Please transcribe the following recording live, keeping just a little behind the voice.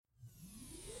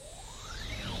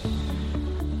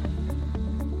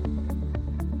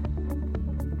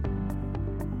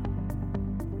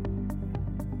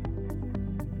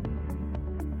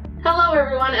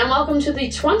everyone, and welcome to the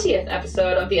 20th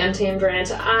episode of The Untamed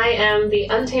Rant. I am the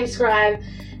Untamed Scribe,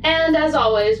 and as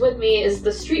always, with me is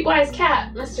the streetwise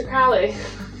cat, Mr. Crowley.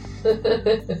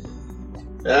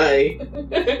 Hi. In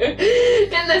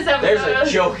this episode... There's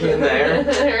a joke in there.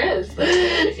 There is.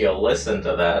 If you'll listen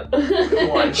to that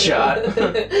one shot.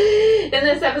 In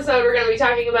this episode, we're going to be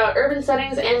talking about urban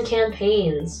settings and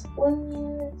campaigns.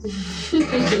 You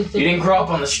didn't grow up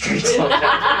on the streets like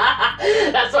that.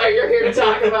 That's why you're here to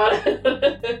talk about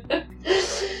it.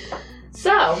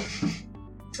 So,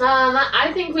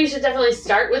 I think we should definitely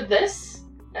start with this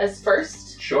as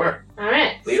first. Sure.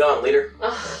 Alright. Lead on, leader.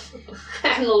 Oh,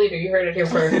 I'm the leader, you heard it here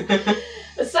first.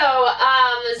 So,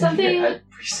 something... I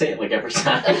say it like every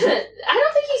time. I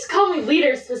don't think he's called me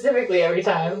leader specifically every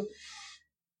time.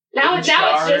 Now it's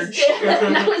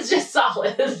just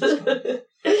solid.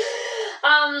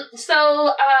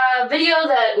 Video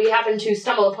that we happened to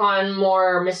stumble upon,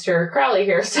 more Mr. Crowley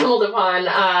here stumbled upon,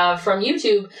 from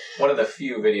YouTube. One of the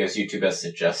few videos YouTube has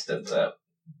suggested that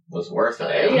was worth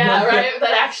it. Yeah, right,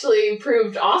 that actually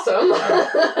proved awesome.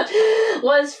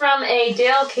 Was from a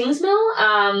Dale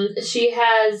Kingsmill. She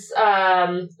has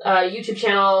a YouTube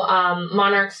channel,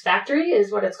 Monarch's Factory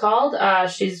is what it's called.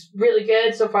 She's really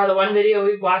good. So far, the one video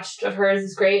we've watched of hers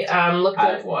is great.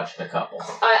 I've watched a couple.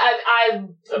 I've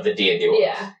of the D&D ones.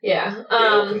 Yeah.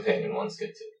 The companion one's good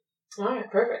too.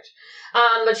 Alright, perfect.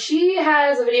 But she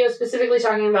has a video specifically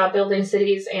talking about building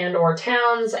cities and or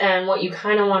towns and what you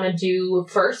kind of want to do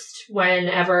first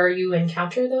whenever you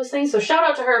encounter those things. So shout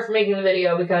out to her for making the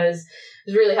video because it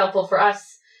was really helpful for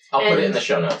us. I'll put it in the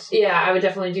show notes. Yeah, I would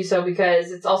definitely do so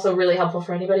because it's also really helpful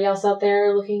for anybody else out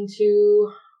there looking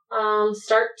to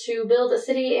start to build a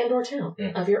city and or town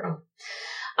of your own.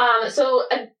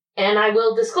 And I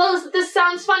will disclose that this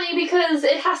sounds funny because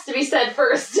it has to be said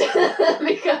first.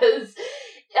 Because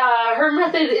her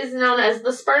method is known as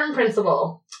the sperm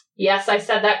principle. Yes, I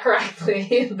said that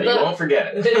correctly. But you won't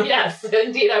forget it. Yes,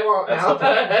 indeed I won't that's now. The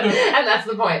point. And that's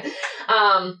the point.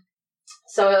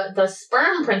 So the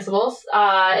sperm principle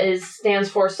stands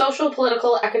for social,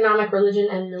 political, economic, religion,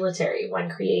 and military when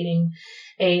creating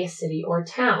a city or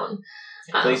town.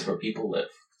 A place where people live.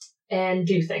 And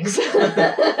do things. AKA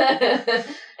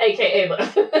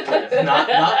live. Not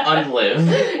unlive.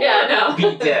 Yeah, no.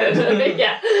 Be dead.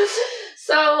 Yeah.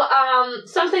 So,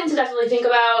 something to definitely think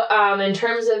about in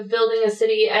terms of building a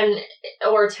city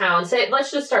or town.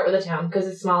 Let's just start with a town because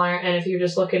it's smaller, and if you're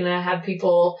just looking to have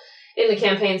people in the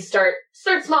campaign start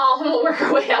small, and we'll work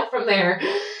our way out from there.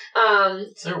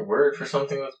 Is there a word for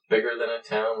something that's bigger than a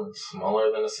town and smaller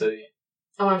than a city?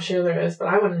 Oh, I'm sure there is, but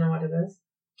I wouldn't know what it is.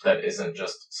 That isn't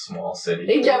just small city.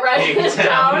 Yeah, right. Big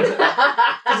town.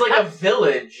 Because like a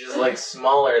village is like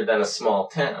smaller than a small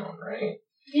town, right?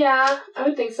 Yeah, I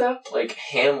would think so. Like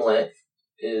Hamlet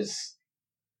is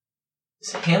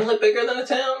Hamlet bigger than a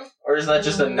town? Or is that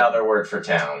just another word for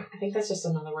town? I think that's just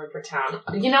another word for town.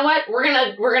 You know what?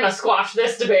 We're gonna squash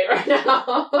this debate right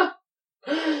now.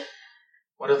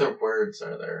 What other words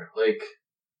are there? Like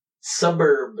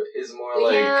suburb is more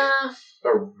like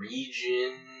a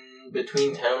region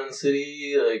between town and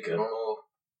city. Like, I don't know.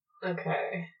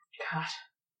 Okay. God.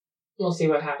 We'll see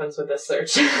what happens with this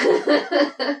search.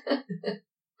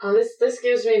 Oh, this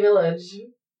gives me village.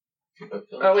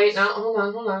 Oh, wait, no,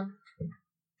 hold on.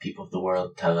 People of the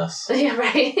world, tell us. Yeah,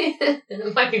 right?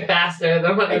 It might be faster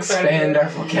than what I'm trying to expand our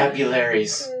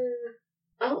vocabularies.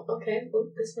 Oh, okay. Well,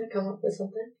 this might come up with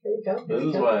something. Here we go. This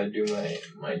is why I do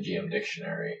my GM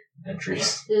dictionary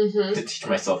entries. To teach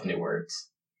myself new words.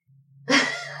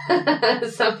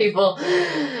 Some people...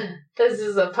 This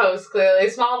is a post, clearly.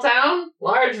 Small town?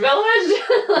 Large village?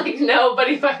 Like,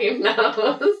 nobody fucking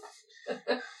knows.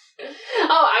 Oh,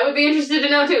 I would be interested to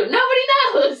know, too. Nobody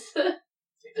knows!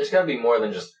 There's gotta be more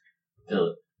than just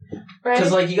village. Right?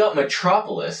 Because, like, you got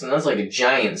Metropolis, and that's like a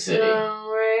giant city.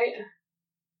 Oh, right.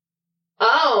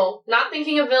 Oh, not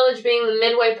thinking of village being the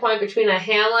midway point between a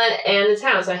hamlet and a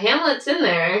town. So Hamlet's in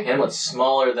there. Hamlet's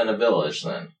smaller than a village,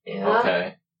 then. Yeah.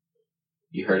 Okay.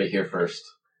 You heard it here first.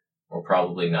 Or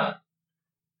probably not.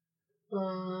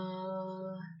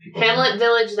 Hamlet,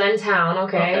 village, then town.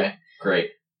 Okay. Great.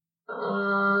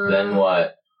 Then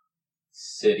what?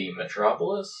 City,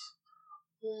 metropolis?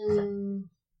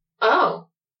 Oh.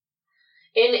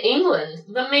 In England,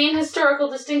 the main historical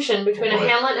distinction between a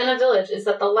hamlet and a village is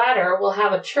that the latter will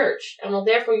have a church and will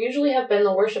therefore usually have been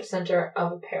the worship center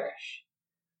of a parish.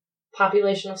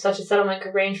 Population of such a settlement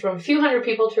could range from a few hundred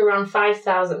people to around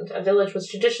 5,000. A village was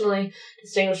traditionally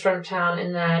distinguished from a town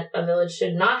in that a village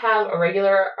should not have a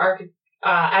regular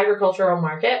agricultural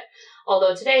market,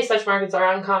 although today such markets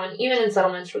are uncommon even in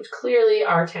settlements which clearly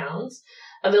are towns.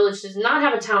 A village does not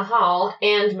have a town hall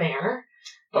and mayor.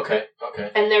 Okay.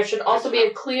 And there should also be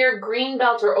a clear green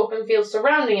belt or open field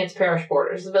surrounding its parish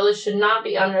borders. The village should not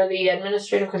be under the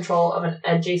administrative control of an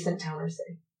adjacent town or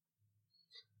city.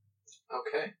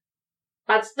 Okay.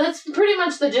 That's pretty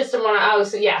much the gist of what I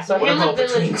was... Yeah, so what Hamlet about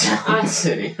between Village... town and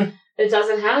city? It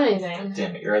doesn't have anything.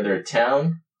 Damn it, you're either a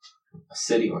town, a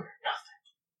city, or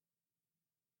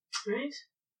nothing. Right?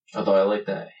 Although I like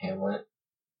that Hamlet.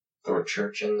 Throw a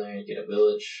church in there, you get a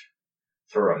village.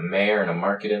 Throw a mayor and a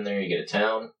market in there, you get a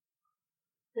town.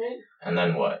 Right. And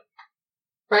then what?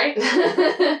 Right?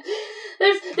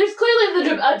 There's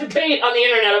clearly a debate on the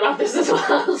internet about this as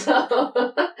well, so...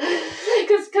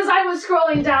 Because I was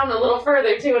scrolling down a little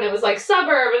further, too, and it was like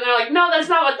suburb, and they're like, no, that's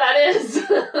not what that is.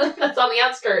 That's on the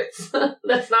outskirts.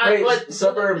 That's not what...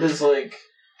 Suburb is like...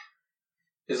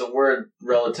 is a word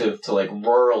relative to, like,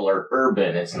 rural or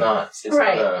urban. It's not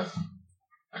not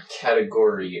a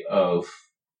category of...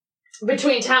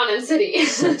 Between town and city.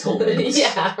 Settlements.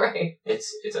 Yeah, right.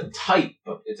 It's a type,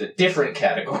 it's a different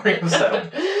category of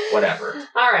settlement. Whatever.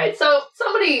 All right, so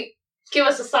somebody give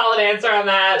us a solid answer on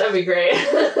that. That'd be great.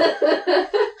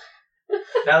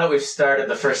 Now that we've started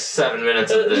the first 7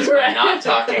 minutes of this, by not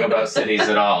talking about cities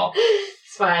at all.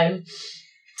 It's fine.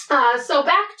 So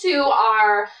back to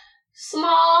our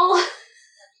small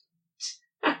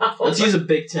town. Let's use a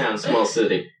big town, small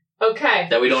city. Okay.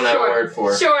 That we don't have a word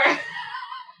for. Sure.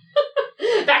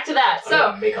 Back to that. So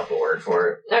I'm gonna make up a word for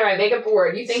it. All right, make up a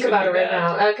word. You think about it right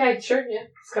now. Okay, sure. Yeah,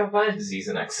 it's kind of fun. Z's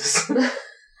and X's.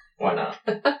 Why not?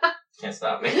 Can't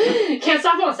stop me. Can't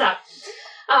stop, won't stop.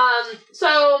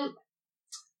 So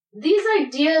these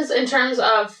ideas in terms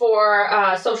of for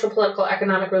social, political,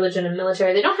 economic, religion, and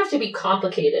military, they don't have to be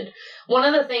complicated.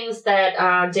 One of the things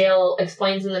that Dale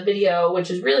explains in the video,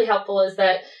 which is really helpful, is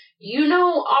that you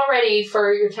know already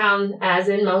for your town, as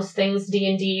in most things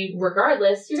D&D,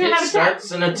 regardless, you're going to have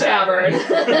a tavern.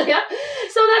 Yep.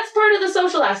 So that's part of the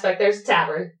social aspect. There's a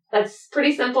tavern. That's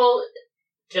pretty simple.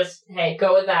 Just, hey,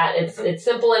 go with that. It's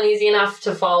simple and easy enough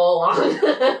to follow along.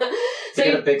 So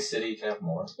you get a big city, you can have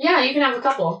more. Yeah, you can have a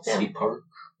couple. City park.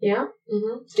 Yeah.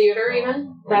 Mm-hmm. Theater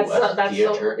even. That's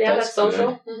theater. That's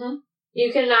social. Mm-hmm.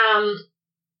 You can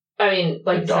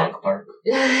like the dog park.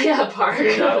 Yeah, park.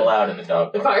 You're not allowed in the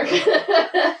dog park.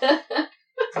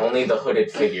 Only the hooded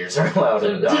figures are allowed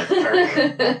in the dog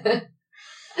park.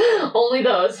 Only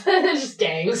those. Just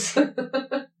gangs.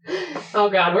 Oh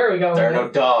God, where are we going? There are no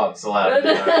dogs allowed in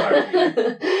the dog park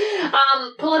either.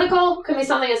 Political could be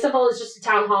something as simple as just a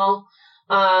town hall.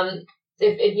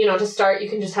 If to start, you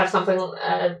can just have something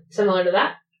similar to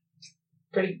that.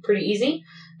 Pretty easy.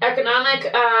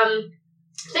 Economic,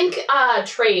 think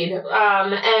trade.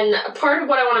 And part of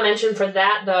what I want to mention for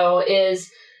that though is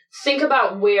think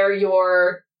about where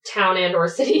your town and or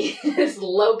city is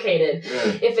located.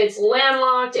 If it's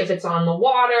landlocked, if it's on the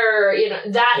water,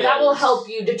 that will help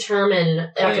you determine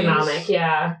economic.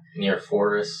 Yeah. Near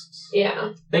forests.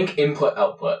 Yeah. Think input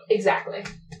output. Exactly.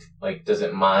 Like, does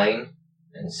it mine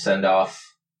and send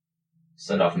off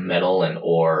metal and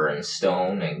ore and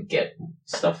stone and get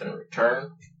stuff in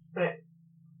return? Right.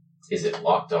 Is it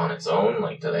locked on its own?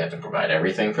 Like, do they have to provide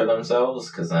everything for themselves?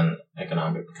 Because then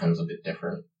economic becomes a bit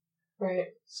different. Right.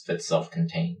 If it's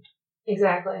self-contained.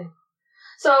 Exactly.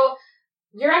 So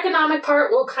your economic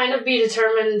part will kind of be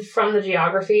determined from the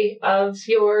geography of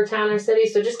your town or city.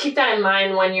 So just keep that in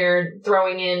mind when you're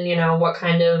throwing in, what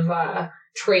kind of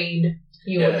trade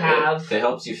you would have. It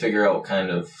helps you figure out what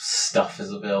kind of stuff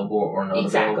is available or not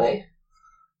available.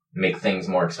 Make things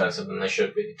more expensive than they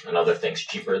should be, and other things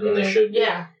cheaper than they should be.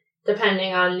 Yeah,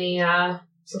 depending on the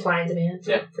supply and demand.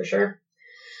 Yeah, for sure.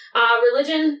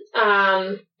 Religion,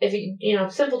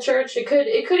 if simple church, it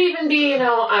could even be,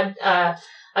 a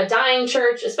dying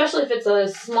church, especially if it's a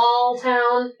small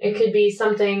town. It could be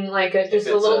something like just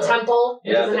a little temple.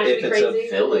 It doesn't have to be crazy. If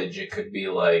it's a village, it could be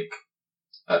like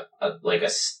a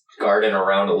garden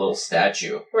around a little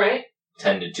statue. Right.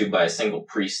 Tended to by a single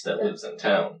priest that lives in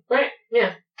town. Right,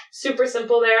 yeah. Super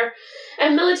simple there.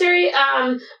 And military,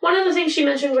 one of the things she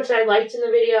mentioned, which I liked in the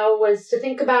video, was to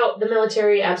think about the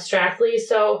military abstractly.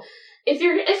 So if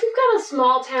you've got a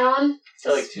small town, I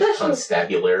like to use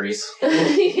constabularies.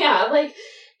 Yeah, like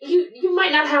you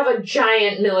might not have a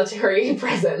giant military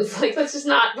presence. Like, that's just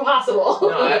not possible.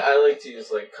 No, I like to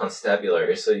use like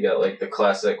constabularies. So you got like the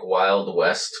classic Wild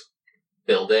West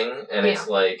building, and it's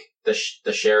like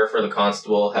the sheriff or the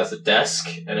constable has a desk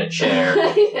and a chair.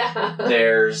 Yeah.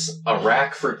 There's a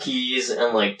rack for keys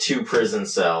and like 2 prison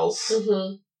cells.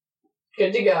 Mm-hmm.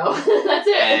 Good to go. That's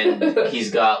it. And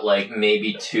he's got, like,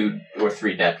 maybe 2 or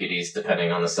 3 deputies,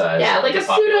 depending on the size of like the a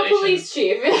population. pseudo-police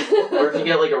chief. Or if you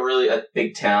get, like, a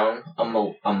big town, a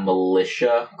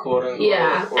militia, quote-unquote,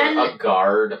 Yeah. or a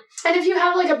guard. And if you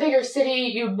have, like, a bigger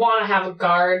city, you'd want to have a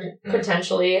guard,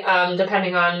 potentially,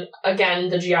 depending on, again,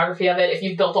 the geography of it. If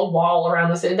you've built a wall around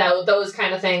the city, those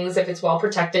kind of things, if it's well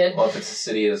protected. Well, if it's a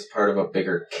city that's part of a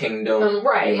bigger kingdom,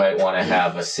 right. you might want to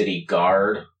have a city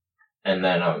guard. And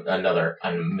then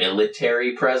a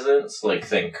military presence, like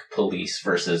think police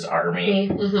versus army.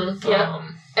 Mm-hmm. Yeah.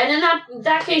 And in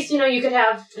that case, you could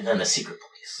have... And then the secret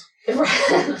police.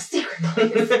 Right, secret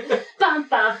police. Bum,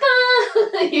 bum, bum.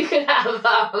 You could have...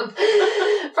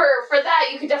 for that,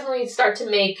 you could definitely start to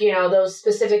make, those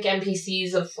specific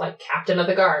NPCs of, like, Captain of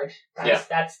the Guard. That's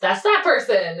that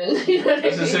person. And, you know what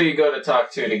This is who you go to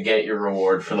talk to get your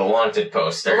reward for the wanted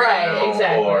poster. Right,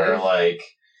 exactly. Or, like...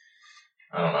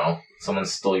 I don't know. Someone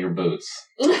stole your boots.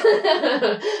 who do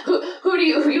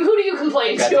you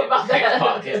complain to about that?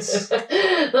 Pickpockets.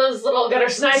 Those little gutter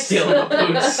snipes stealing the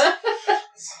boots. You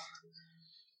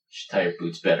should tie your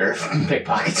boots better.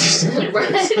 Pickpockets.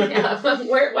 Right? Yeah.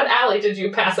 What alley did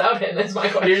you pass out in? Is my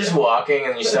question. You're just walking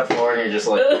and you step forward and you're just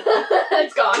like,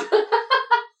 it's gone.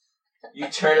 You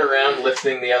turn around,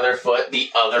 lifting the other foot.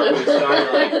 The other boot's gone.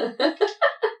 You're like.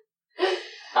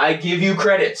 I give you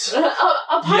credit,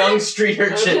 young street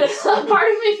urchins. A part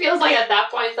of me feels like at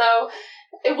that point, though,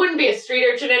 it wouldn't be a street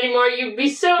urchin anymore. You'd be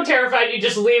so terrified you'd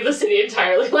just leave the city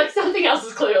entirely. Like, something else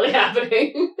is clearly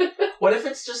happening. What if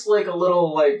it's just, like, a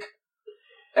little, like,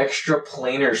 extra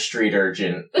planar street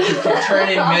urchin who can turn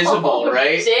invisible,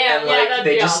 right? Damn, and, like,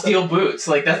 they just awesome. steal boots.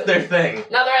 Like, that's their thing.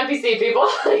 Another NPC, people.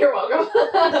 You're welcome.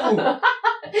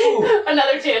 Ooh.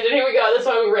 Another tangent. Here we go. That's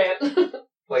why we ran.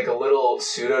 Like a little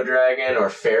pseudo-dragon or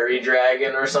fairy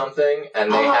dragon or something, and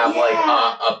they have, like,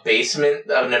 a basement,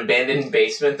 an abandoned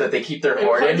basement that they keep their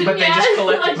hoard in, but they just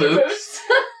collect boots.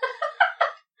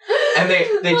 And they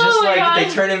just, they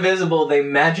turn invisible, they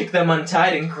magic them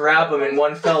untied and grab them in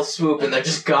one fell swoop, and they're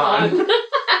just gone.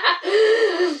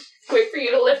 Wait for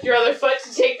you to lift your other foot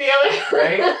to take the other.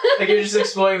 Right? Like, you're just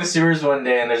exploring the sewers one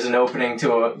day, and there's an opening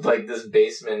to, this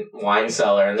basement wine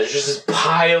cellar, and there's just this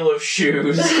pile of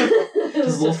shoes.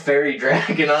 This little fairy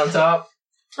dragon on top.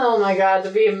 Oh my god,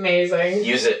 that'd be amazing.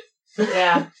 Use it.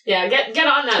 Yeah, get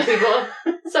on that, people.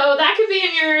 So that could be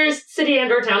in your city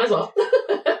and or town as well.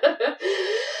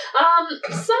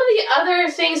 Some of the other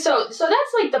things, so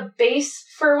that's like the base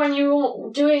for when you're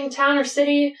doing town or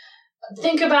city.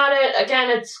 Think about it,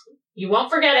 again, you won't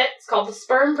forget it, it's called the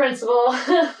Sperm Principle.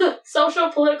 Social,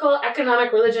 political,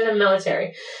 economic, religion, and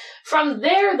military. From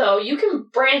there, though, you can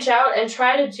branch out and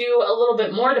try to do a little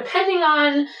bit more depending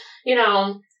on,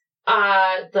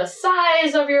 the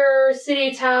size of your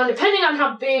city, town, depending on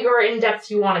how big or in-depth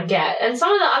you want to get. And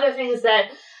some of the other things that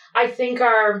I think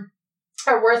are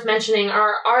worth mentioning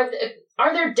are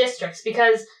their districts,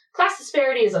 because class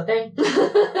disparity is a thing.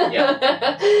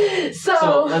 Yeah.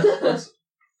 So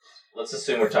let's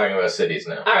assume we're talking about cities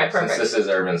now. All right, perfect. Since this is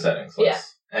urban settings.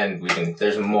 And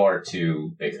there's more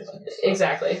to bigger things.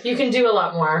 Exactly. You can do a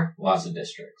lot more. Lots of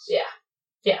districts.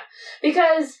 Yeah.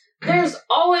 Because there's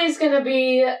always going to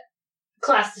be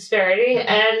class disparity,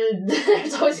 and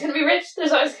there's always going to be rich,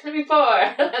 there's always going to be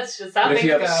poor. That's just how things go. If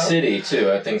you have a city,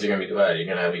 too, things are going to be divided.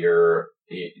 You're going to have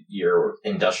your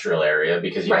industrial area,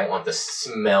 because you don't want the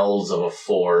smells of a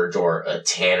forge or a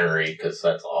tannery, because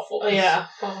that's awful. Oh, yeah.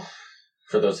 Oh.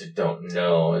 For those who don't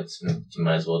know, you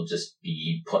might as well just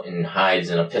be putting hides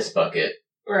in a piss bucket.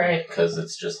 Right. Because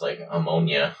it's just like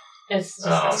ammonia. It's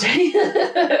just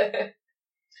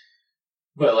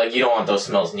But, you don't want those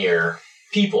smells near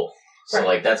people.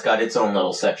 So, that's got its own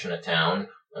little section of town.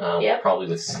 Probably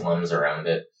with slums around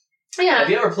it. Yeah. Have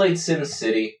you ever played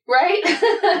SimCity? Right?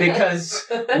 Because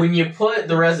when you put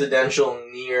the residential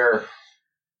near,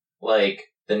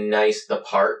 the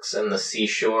parks and the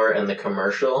seashore and the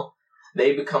commercial,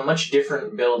 they become much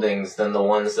different buildings than the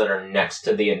ones that are next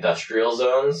to the industrial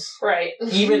zones. Right.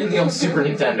 Even in the old Super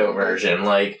Nintendo version.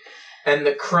 And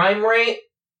the crime rate,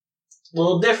 a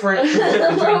little different.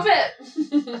 A little bit.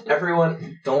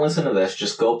 Everyone, don't listen to this.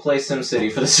 Just go play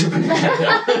SimCity for the Super Nintendo.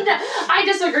 I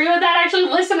disagree with that. Actually,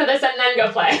 listen to this and then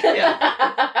go play.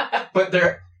 Yeah. But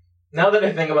now that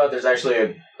I think about it, there's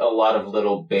actually a lot of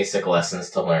little basic lessons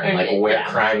to learn. Where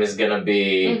crime is going to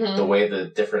be, the way the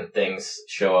different things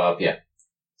show up. Yeah.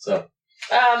 So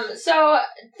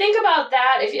think about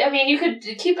that. You could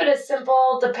keep it as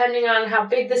simple, depending on how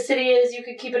big the city is. You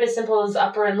could keep it as simple as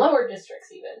upper and lower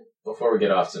districts, even. Before we get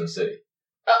off SimCity.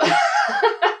 Oh.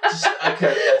 Just a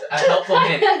helpful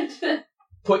hint.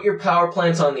 Put your power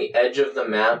plants on the edge of the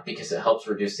map because it helps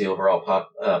reduce the overall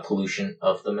pollution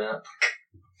of the map.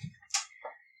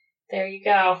 There you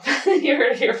go. You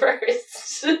heard it here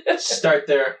first. Start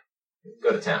there.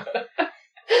 Go to town.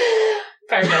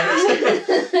 Perfect.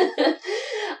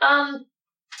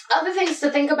 Other things to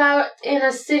think about in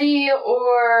a city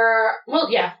or...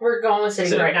 Well, yeah, we're going with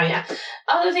cities right now, yeah.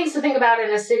 Other things to think about in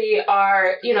a city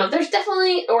are, there's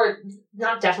definitely, or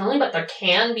not definitely, but there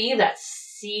can be that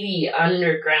seedy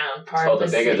underground part of the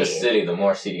city. The bigger the city, the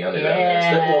more seedy underground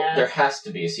there's. There has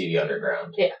to be a seedy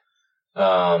underground. Yeah.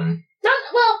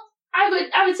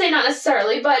 I would say not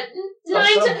necessarily, but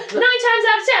nine times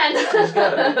out of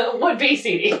 10 would be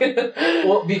seedy.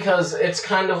 Well, because it's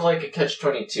kind of like a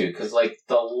catch-22, because,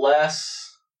 the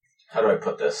less... How do I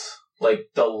put this? The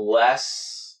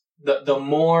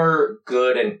more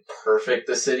good and perfect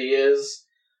the city is,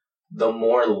 the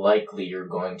more likely you're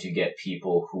going to get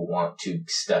people who want to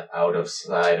step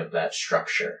outside of that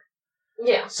structure.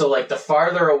 Yeah. So, the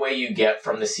farther away you get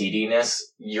from the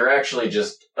seediness, you're actually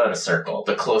just on a circle,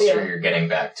 the closer you're getting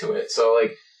back to it. So,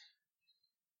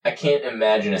 I can't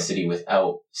imagine a city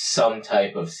without some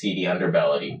type of seedy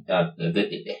underbelly.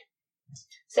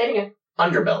 Say it again.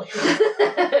 Underbelly.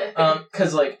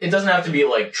 Because, it doesn't have to be,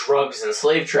 drugs and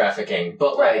slave trafficking,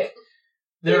 but,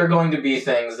 there are going to be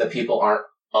things that people aren't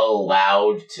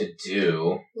allowed to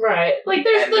do. Right.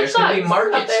 There's going to be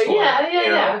markets for it.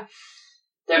 Yeah.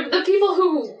 They're the people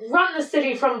who run the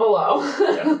city from below.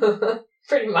 Yeah.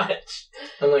 Pretty much.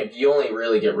 And, you only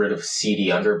really get rid of seedy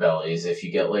underbellies if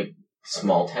you get,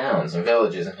 small towns and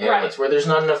villages and hamlets where there's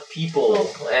not enough people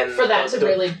and for that to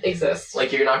really exist.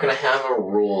 You're not going to have a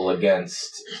rule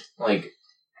against,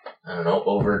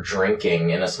 over drinking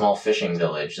in a small fishing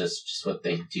village. That's just what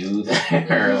they do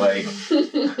there.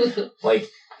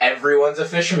 Everyone's a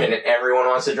fisherman and everyone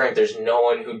wants to drink. There's no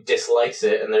one who dislikes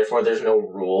it, and therefore there's no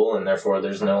rule, and therefore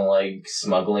there's no,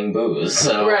 smuggling booze.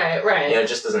 So, right. It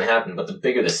just doesn't happen. But the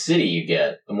bigger the city you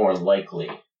get, the more likely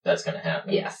that's going to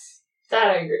happen. Yes. That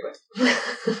I agree with.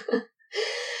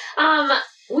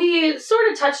 We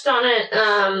sort of touched on it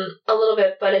a little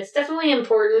bit, but it's definitely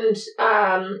important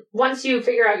once you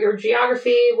figure out your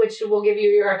geography, which will give you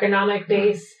your economic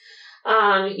base.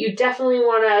 You definitely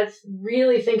want to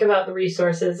really think about the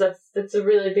resources. That's a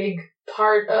really big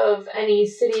part of any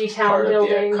city, town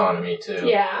building. Part of the economy, too.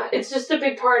 Yeah, it's just a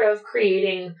big part of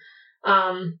creating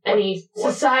any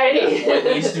society. What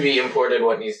needs to be imported,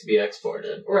 what needs to be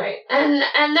exported. Right.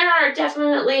 And there are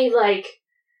definitely,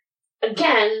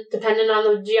 again, depending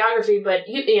on the geography, but,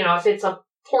 if it's a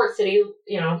port city,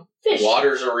 fish.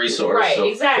 Water's a resource. Right, so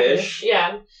exactly. Fish.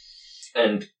 Yeah.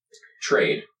 And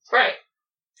trade. Right.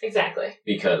 Exactly.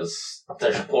 Because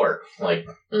there's a port. So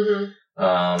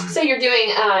you're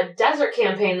doing a desert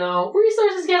campaign, though.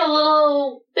 Resources get a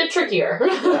little bit trickier.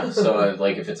 Yeah, so,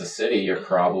 if it's a city, you're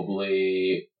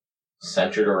probably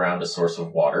centered around a source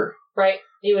of water. Right.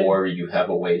 Or you have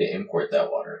a way to import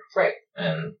that water. Right.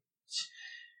 And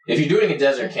if you're doing a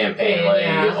desert campaign,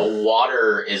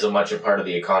 water is as much a part of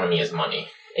the economy as money.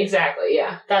 Exactly,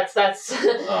 yeah. That's that's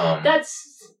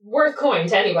worth coin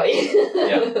to anybody.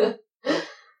 Yeah.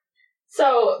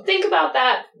 So think about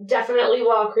that definitely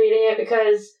while creating it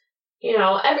because,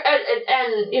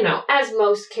 as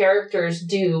most characters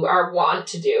do, or want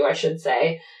to do, I should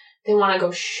say, they want to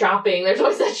go shopping. There's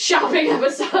always that shopping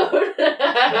episode.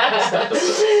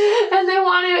 And they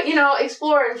want to,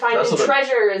 explore and find new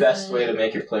treasures. The best way to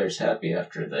make your players happy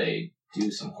after they do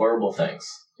some horrible things.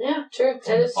 Yeah, true.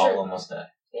 That is true. All almost die.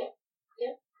 Yeah.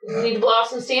 Yeah. You need to blow off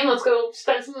some steam. Let's go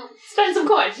spend some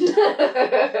coin.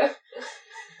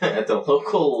 At the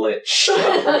local lit shop.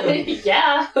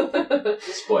 Yeah.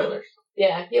 Spoilers.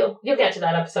 Yeah, you'll get to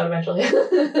that episode eventually.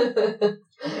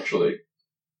 Actually,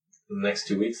 the next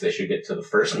 2 weeks they should get to the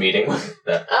first meeting with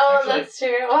that. Oh, actually. That's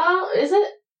true. Well, is it?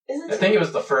 I think it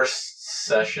was the first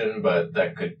session, but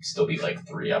that could still be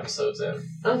 3 episodes in.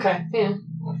 Okay, yeah.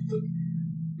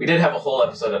 We did have a whole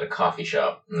episode at a coffee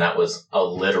shop, and that was a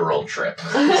literal trip.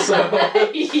 So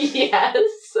yes.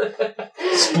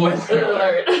 Spoiler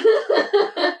alert.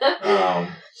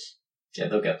 Yeah,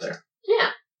 they'll get there. Yeah.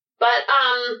 But,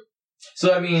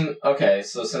 So, okay,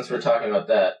 so since we're talking about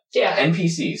that. Yeah.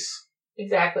 NPCs.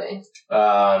 Exactly.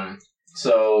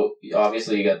 So,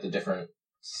 obviously you got the different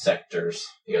sectors.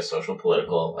 You got social,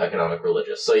 political, economic,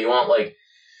 religious. So you want,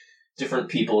 different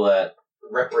people that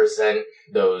represent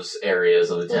those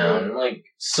areas of the town. Mm-hmm.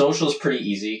 Social's pretty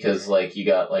easy because you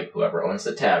got whoever owns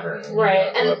the tavern,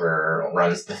 right, and whoever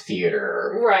runs the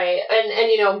theater, right,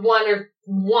 and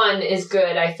one is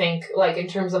good, I think, in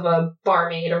terms of a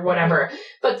barmaid or whatever. Mm-hmm.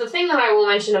 But the thing that I will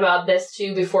mention about this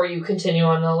too before you continue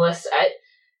on the list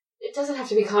it doesn't have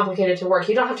to be complicated to work.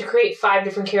 You don't have to create 5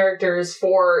 different characters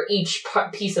for each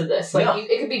piece of this. Like,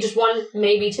 it could be just 1,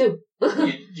 maybe 2.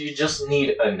 you just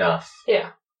need enough.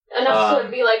 Yeah. Enough to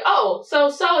be like, oh,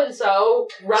 so-and-so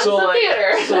runs the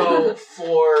theater. So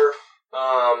for,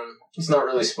 it's not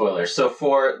really spoilers. So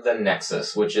for the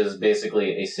Nexus, which is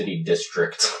basically a city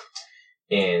district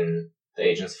in the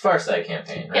Agents of Farsight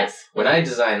campaign, right? Yes. When I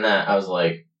designed that, I was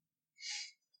like,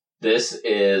 this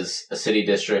is a city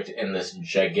district in this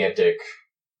gigantic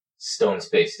stone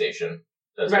space station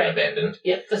that's been abandoned.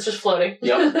 Yep, that's just floating.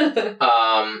 Yep.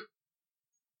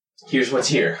 Here's what's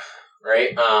here,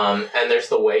 right? And there's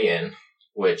the way in,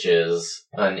 which is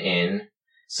an inn.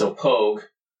 So Pogue,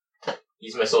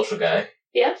 he's my social guy.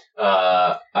 Yeah.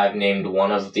 I've named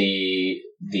one of the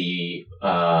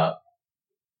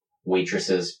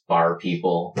waitresses, bar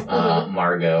people,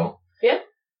 Margot. Yep.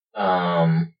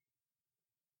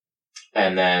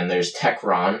 And then there's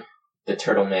Tekron, the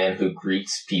turtle man who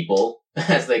greets people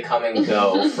as they come and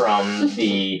go from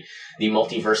the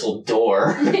multiversal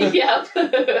door. Yep.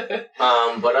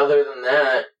 But other than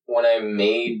that, when I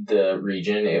made the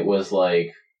region, it was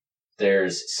like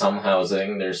there's some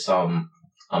housing, there's a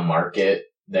market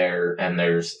there, and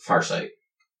there's Farsight.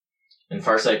 And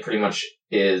Farsight pretty much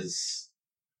is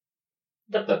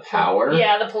the power.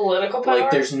 Yeah, the political power.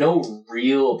 Like, there's no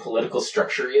real political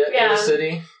structure yet in the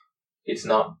city. It's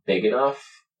not big enough.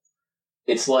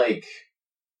 It's like,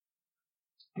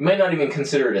 you might not even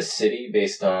consider it a city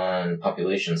based on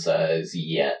population size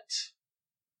yet.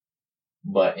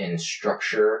 But in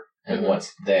structure and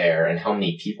what's there and how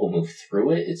many people move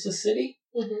through it, it's a city.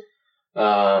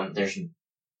 There's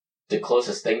the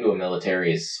closest thing to a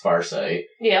military is Farsight.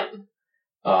 Yep.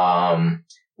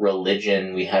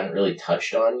 Religion we haven't really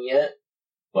touched on yet.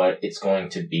 But it's going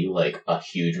to be like a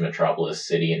huge metropolis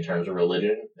city in terms of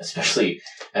religion, especially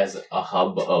as a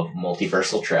hub of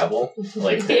multiversal travel.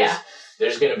 Like,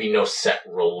 there's going to be no set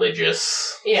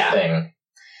religious thing.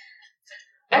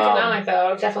 Economic,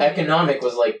 though, definitely. Economic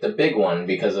was like the big one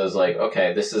because it was like,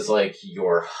 okay, this is like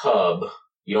your hub.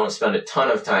 You don't spend a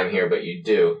ton of time here, but you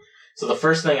do. So the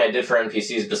first thing I did for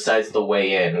NPCs, besides the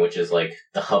way in, which is like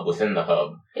the hub within the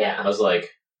hub, I was like,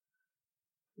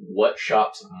 what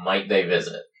shops might they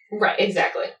visit? Right,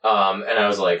 exactly. And I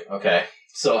was like, okay.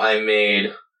 So I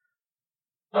made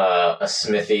a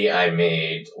smithy, I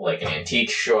made like an antique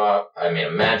shop, I made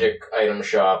a magic item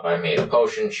shop, I made a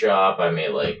potion shop, I made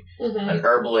like an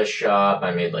herbalist shop, I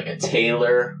made like a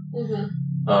tailor.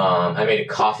 I made a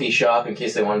coffee shop in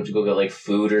case they wanted to go get like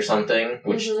food or something,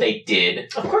 which they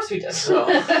did. Of course we did. So,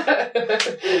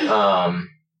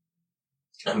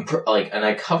 and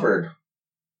I covered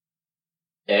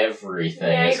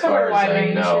everything as far as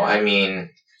I know. Yeah. I mean,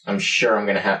 I'm sure I'm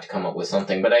going to have to come up with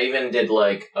something, but I even did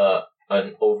like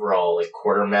an overall like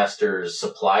quartermaster's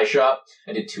supply shop.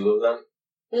 I did 2 of them.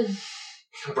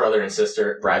 Brother and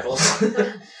sister rivals.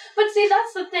 But see,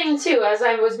 that's the thing too, as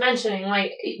I was mentioning,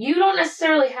 like, you don't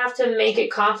necessarily have to make it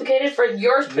complicated for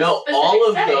your specific all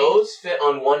of setting. those fit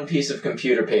on one piece of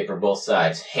computer paper, both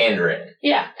sides, handwritten.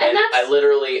 Yeah, and that's...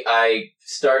 I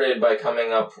started by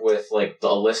coming up with, like,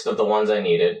 a list of the ones I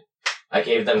needed. I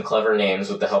gave them clever names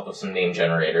with the help of some name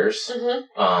generators.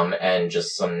 And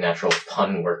just some natural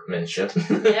pun workmanship.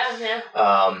 Yeah.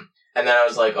 And then I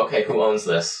was like, okay, who owns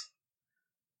this?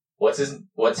 What's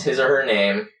his or her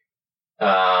name?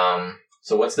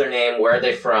 So what's their name? Where are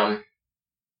they from?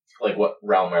 Like, what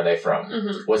realm are they from?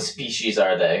 What species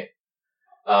are they?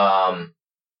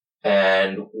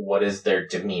 And what is their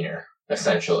demeanor,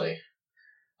 essentially?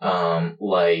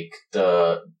 Like,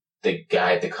 the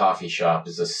guy at the coffee shop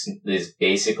is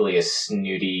basically a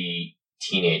snooty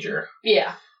teenager.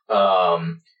 Yeah.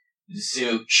 Zooch.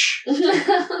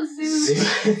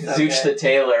 Zooch the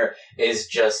tailor is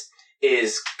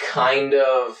kind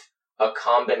of a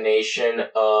combination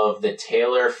of the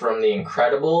tailor from The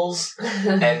Incredibles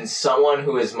and someone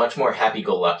who is much more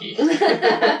happy-go-lucky.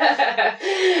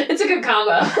 It's a good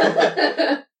combo.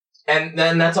 And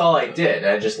then that's all I did.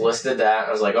 I just listed that.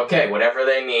 I was like, okay, whatever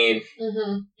they need,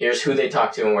 here's who they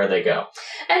talk to and where they go.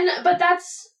 But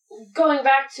that's going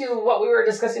back to what we were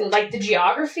discussing, like the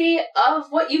geography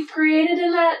of what you've created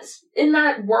in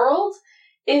that world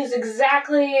is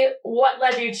exactly what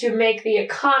led you to make the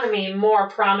economy more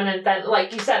prominent than,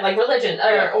 like you said, like religion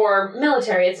or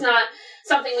military. It's not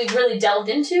something we've really delved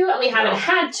into, and we haven't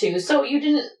had to. So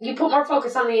you put more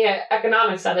focus on the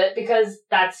economics of it because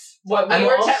that's what we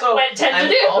tend to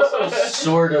do. I'm also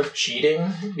sort of cheating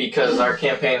because our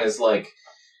campaign is like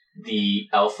the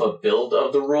alpha build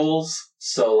of the rules.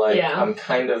 So I'm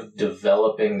kind of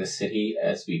developing the city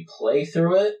as we play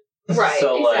through it. Right,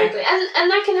 so, exactly. Like,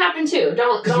 and that can happen too.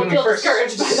 Don't feel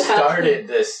discouraged by that. Started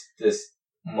this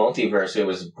multiverse, it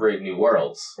was Brave New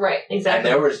Worlds. Right, exactly. And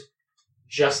there was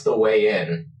just the way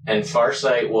in, and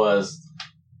Farsight was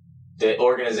the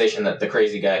organization that the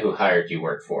crazy guy who hired you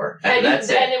worked for. And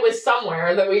it was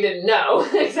somewhere that we didn't know.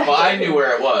 Exactly. Well, I knew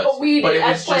where it was. But we did,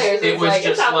 as players, it was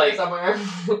just like somewhere.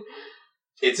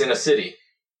 It's in a city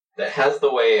that has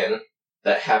the way in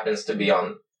that happens to be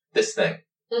on this thing.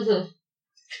 Mm-hmm.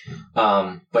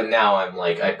 But now I've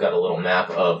got a little map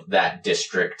of that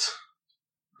district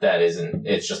that isn't,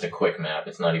 it's just a quick map.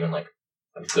 It's not even like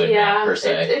a good map per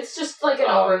se. It's just like an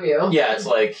overview. Yeah, it's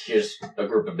like, here's a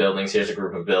group of buildings, here's a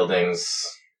group of buildings,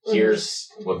 here's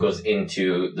what goes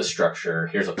into the structure,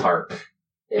 here's a park,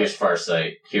 here's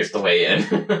Farsight, here's the way in.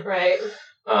 Right.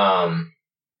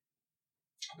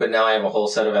 But now I have a whole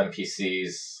set of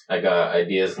NPCs. I got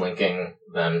ideas linking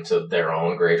them to their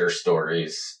own greater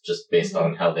stories, just based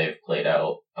on how they've played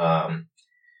out. And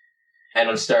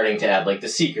I'm starting to add, like, the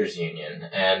Seekers Union,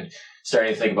 and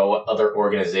starting to think about what other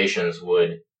organizations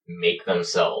would make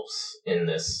themselves in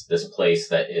this place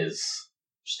that is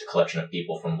just a collection of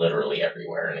people from literally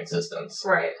everywhere in existence.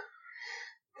 Right.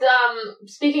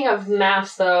 Speaking of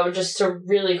maps, though, just to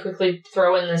really quickly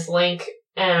throw in this link,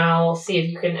 and I'll see if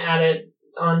you can add it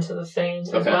onto the thing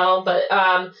as well. But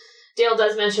Dale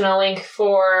does mention a link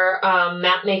for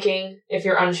map making if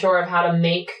you're unsure of how to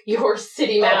make your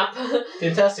city map.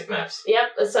 Fantastic Maps.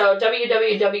 Yep. So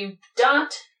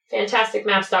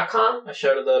www.fantasticmaps.com. I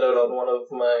shouted that out on one of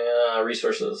my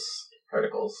resources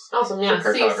articles. Awesome. Yeah.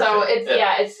 See, so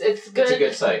it's good. It's a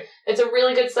good site. It's a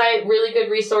really good site, really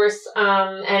good resource,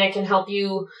 and it can help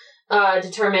you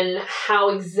determine how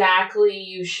exactly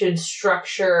you should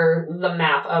structure the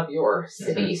map of your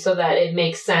city so that it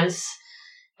makes sense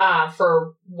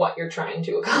for what you're trying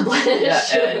to accomplish. Yeah,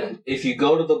 and if you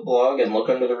go to the blog and look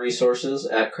under the resources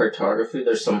at Cartography,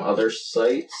 there's some other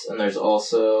sites, and there's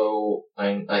also,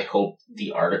 I hope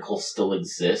the article still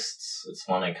exists. It's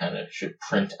one I kind of should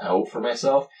print out for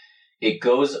myself. It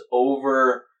goes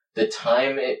over the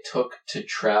time it took to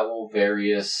travel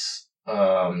various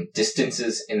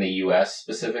distances in the U.S.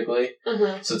 specifically.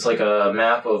 So it's like a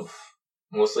map of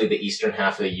mostly the eastern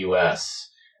half of the U.S.,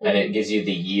 and it gives you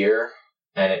the year,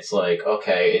 and it's like,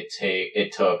 okay,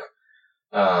 it took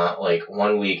like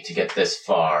 1 week to get this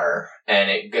far,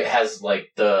 and it has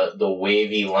like the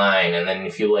wavy line, and then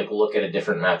if you like look at a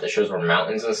different map that shows where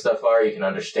mountains and stuff are, you can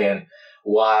understand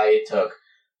why it took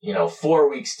 4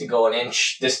 weeks to go an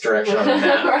inch this direction on the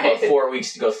map, right. but 4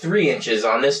 weeks to go 3 inches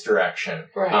on this direction.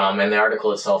 Right. And the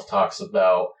article itself talks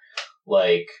about,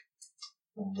 like,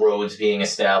 roads being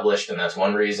established, and that's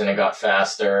one reason it got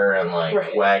faster, and,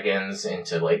 like, wagons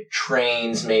into, like,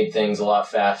 trains made things a lot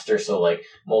faster, so, like,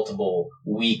 multiple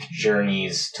week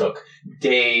journeys took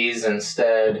days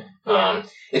instead. Yeah.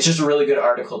 It's just a really good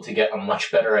article to get a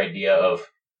much better idea of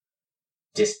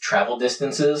travel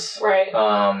distances. Right.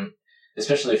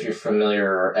 Especially if you're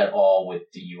familiar at all with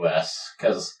the U.S.,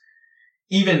 because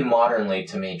even modernly,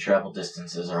 to me, travel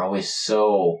distances are always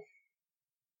so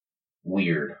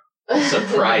weird,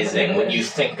 surprising when you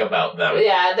think about them.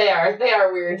 Yeah, they are. They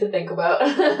are weird to think about.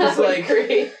 It's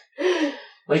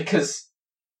because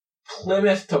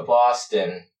Plymouth to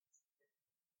Boston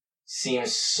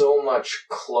seems so much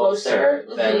closer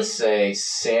than, say,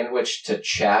 Sandwich to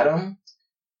Chatham.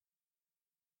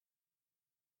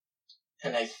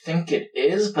 And I think it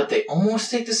is, but they almost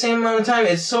take the same amount of time.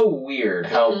 It's so weird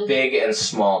how big and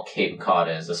small Cape Cod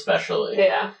is, especially.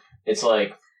 Yeah. It's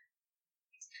like...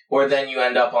 Or then you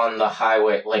end up on the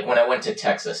highway. Like, when I went to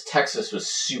Texas was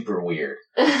super weird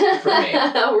for me.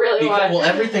 Really? Well,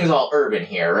 everything's all urban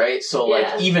here, right? So,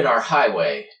 like, even our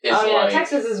highway is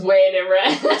Texas is way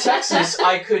different. Texas,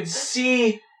 I could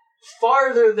see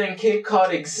farther than Cape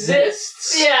Cod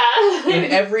exists. Yeah.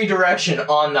 In every direction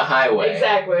on the highway.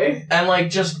 Exactly. And, like,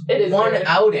 just one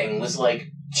outing was, like,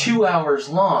 2 hours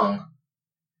long.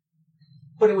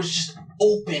 But it was just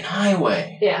open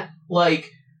highway. Yeah. Like,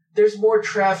 there's more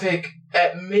traffic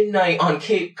at midnight on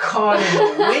Cape Cod in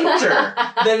the winter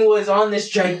than was on this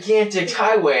gigantic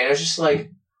highway. And I was just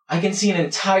like, I can see an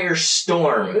entire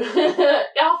storm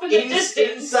off in the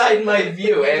distance inside my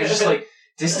view. And it's just like,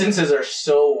 distances are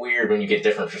so weird when you get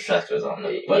different perspectives on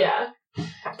them. But yeah.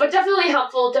 But definitely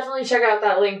helpful. Definitely check out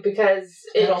that link because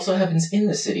it also happens in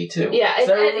the city too. Yeah,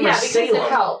 because Salem, it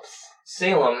helps.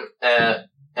 Salem,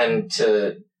 and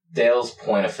to Dale's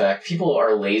point of fact, people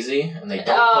are lazy and they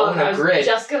don't go in a grid. I was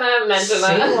just gonna mention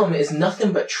that. Salem is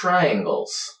nothing but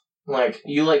triangles. Like,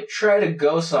 you, like, try to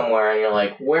go somewhere, and you're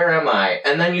like, where am I?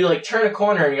 And then you, like, turn a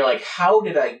corner, and you're like, how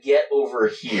did I get over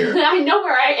here? I know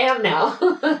where I am now.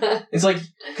 It's like,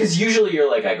 because usually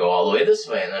you're like, I go all the way this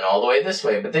way, and then all the way this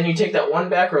way, but then you take that one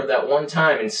back road that one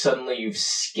time, and suddenly you've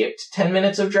skipped 10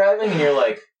 minutes of driving, and you're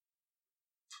like...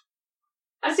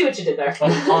 I see what you did there.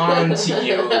 I'm on to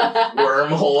you,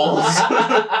 wormholes.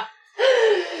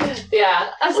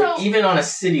 Yeah. So, like, even on a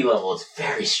city level, it's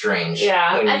very strange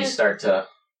when you start to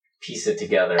piece it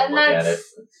together and look at it.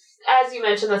 As you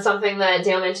mentioned, that's something that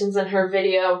Dale mentions in her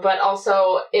video, but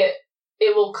also it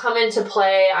will come into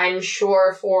play, I'm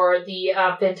sure, for the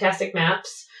Fantastic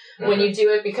Maps when you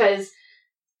do it, because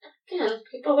again,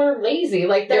 people are lazy.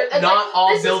 Like, they're not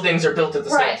all buildings are built at the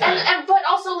same time. And but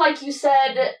also, like you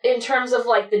said, in terms of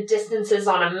like the distances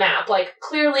on a map, like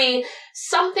clearly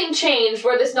something changed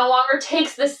where this no longer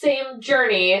takes the same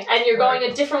journey, and you're going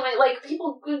a different way. Like,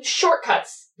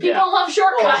 shortcuts. People love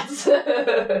shortcuts.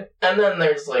 And then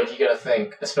there's, like, you gotta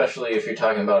think, especially if you're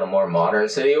talking about a more modern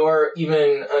city or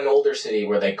even an older city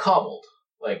where they cobbled.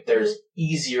 Like, there's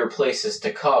easier places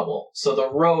to cobble. So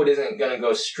the road isn't gonna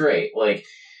go straight. Like,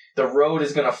 the road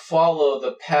is gonna follow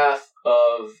the path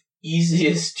of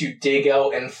easiest to dig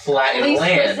out and flatten least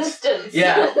land. Resistance.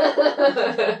 Yeah.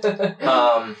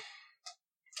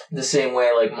 The same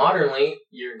way, like, modernly,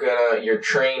 your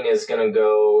train is gonna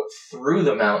go through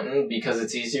the mountain because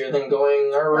it's easier than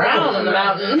going around the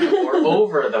mountain or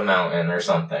over the mountain or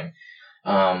something.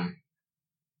 Yeah,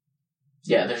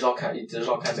 there's all kinds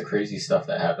of crazy stuff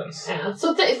that happens. Yeah,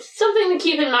 so it's something to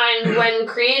keep in mind when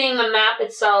creating the map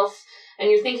itself,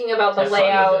 and you're thinking about the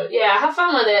layout. Yeah, have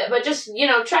fun with it, but just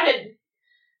try to.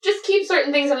 Just keep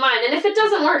certain things in mind, and if it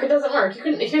doesn't work, it doesn't work. You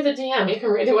can hear the DM. You can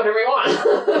redo whatever you want.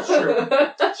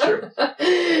 Sure.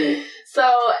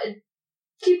 So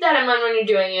keep that in mind when you're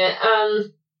doing it.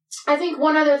 I think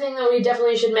one other thing that we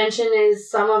definitely should mention is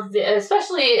some of the,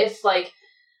 especially if that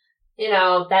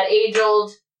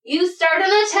age-old, you start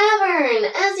in a tavern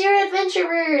as your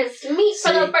adventurers meet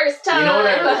for the first time. You know what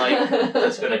I like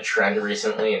that's been a trend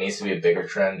recently, and needs to be a bigger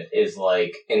trend, is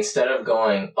like, instead of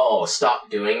going, oh,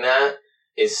 stop doing that,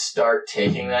 is start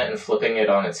taking that and flipping it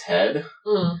on its head.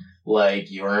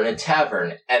 Like, you're in a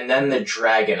tavern, and then the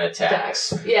dragon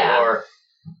attacks. Yeah.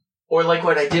 Or like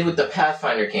what I did with the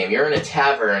Pathfinder game. You're in a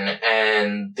tavern,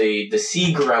 and the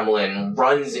sea gremlin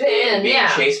runs in, being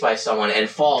chased by someone, and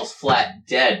falls flat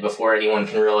dead before anyone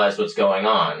can realize what's going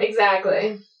on.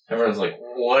 Exactly. Everyone's like,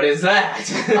 what is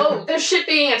that? Oh, there's shit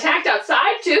being attacked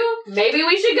outside, too? Maybe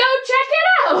we should go check it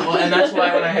out! Well, and that's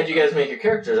why when I had you guys make your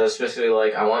characters, I was specifically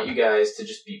like, I want you guys to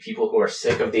just be people who are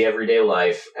sick of the everyday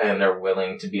life and are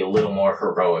willing to be a little more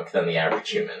heroic than the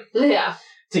average human. Yeah.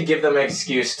 To give them an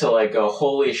excuse to, like, go,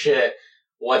 holy shit,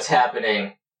 what's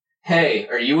happening? Hey,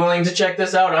 are you willing to check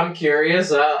this out? I'm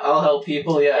curious. I'll help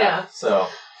people. Yeah. So.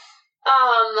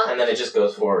 And then it just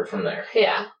goes forward from there.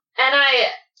 Yeah.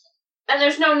 And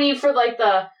there's no need for, like,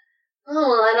 the,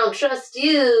 I don't trust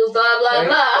you, blah, blah,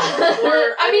 blah.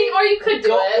 Or you could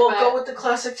do it. Well, go with the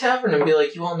classic tavern and be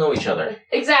like, you all know each other.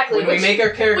 Exactly. When we make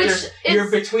our characters,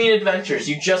 you're between adventures.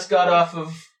 You just got off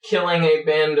of killing a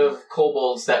band of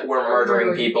kobolds that were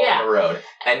murdering people on the road.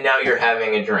 And now you're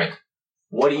having a drink.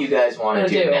 What do you guys want to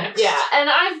do next? Yeah, and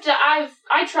I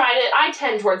tried it. I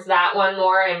tend towards that one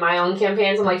more in my own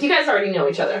campaigns. I'm like, you guys already know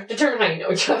each other. Determine how you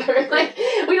know each other. Like,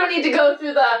 we don't need to go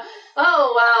through the,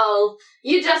 oh, well,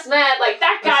 you just met, like,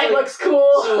 that guy looks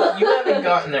cool. So, you haven't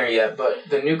gotten there yet, but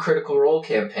the new Critical Role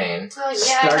campaign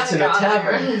starts in a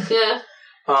tavern. Yeah.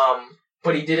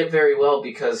 But he did it very well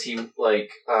because he,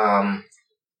 like,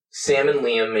 Sam and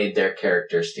Liam made their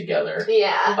characters together.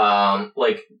 Yeah.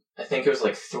 I think it was,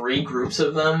 like, 3 groups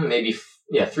of them,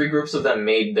 3 groups of them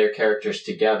made their characters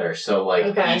together. So,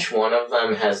 like, each one of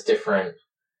them has different,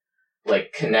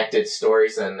 like, connected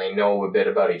stories, and they know a bit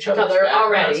about each other's backgrounds.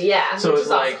 Already, yeah. So it's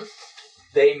like,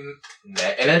 they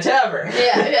met in a tavern.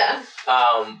 Yeah.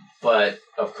 But,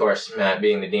 of course, Matt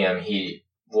being the DM, he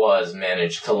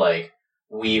managed to, like,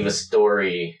 weave a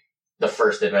story, the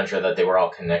first adventure that they were all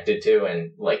connected to,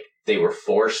 and, like, they were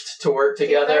forced to work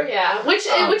together. Yeah, which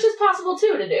is possible,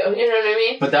 too, to do. You know what I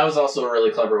mean? But that was also a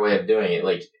really clever way of doing it.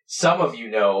 Like, some of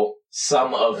you know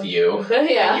some of you,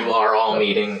 and you are all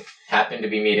happen to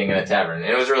be meeting in a tavern.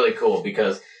 And it was really cool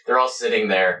because they're all sitting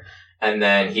there, and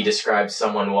then he describes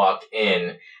someone walk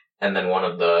in, and then one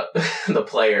of the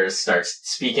players starts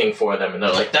speaking for them, and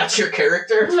they're like, that's your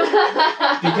character?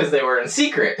 Because they were in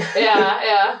secret.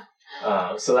 Yeah.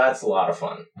 So that's a lot of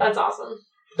fun. That's awesome.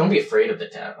 Don't be afraid of the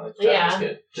tavern. The tavern's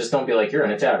good. Just don't be like, you're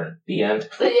in a tavern. The end.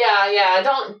 Yeah.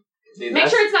 Don't... Make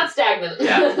sure it's not stagnant.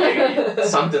 Yeah,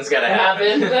 something's gotta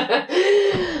happen.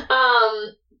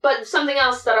 But something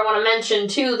else that I want to mention,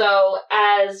 too, though,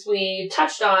 as we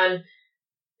touched on,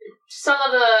 some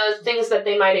of the things that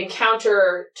they might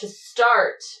encounter to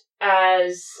start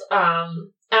as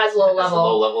low level. As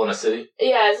low level in a city?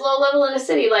 Yeah, as low level in a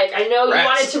city. Like, I know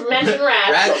rats. You wanted to mention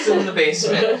rats. Rats in the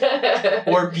basement.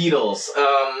 Or beetles.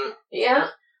 Yeah.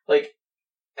 Like,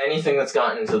 anything that's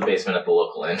gotten into the basement at the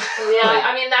local inn. Yeah, like,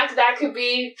 I mean, that could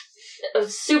be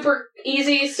super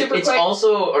easy, super quick. It's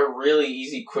also a really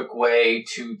easy, quick way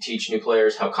to teach new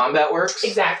players how combat works.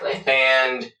 Exactly.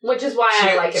 And which is why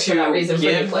I like it for that reason. To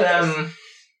give them,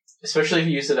 especially if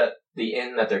you use it at the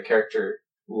inn that their character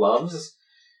loves,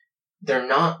 they're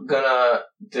not gonna...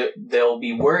 They'll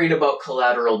be worried about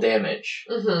collateral damage.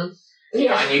 Mm-hmm.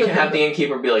 Yeah. And you can have the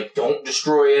innkeeper be like, don't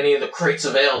destroy any of the crates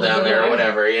of ale down there or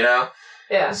whatever, you know?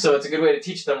 Yeah. So it's a good way to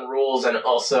teach them rules and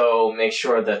also make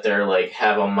sure that they're, like,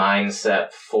 have a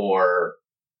mindset for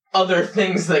other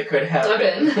things that could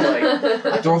happen. Like,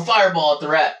 I throw a fireball at the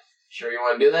rat. Sure you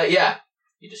want to do that? Yeah.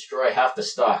 You destroy half the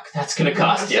stock. That's going to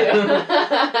cost you. Now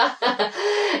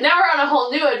we're on a whole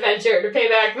new adventure to pay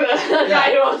back the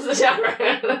guy who owns the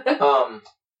tavern.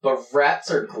 But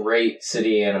rats are great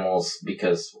city animals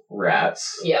because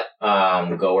rats yep.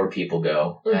 Go where people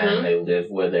go. Mm-hmm. And they live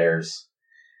where there's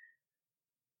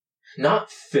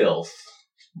not filth,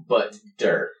 but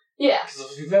dirt. Yeah.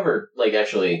 Because if you've ever, like,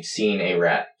 actually seen a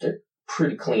rat, they're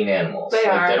pretty clean animals. They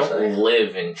are, They don't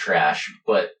live in trash,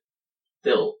 but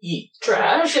they'll eat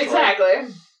trash.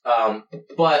 Exactly.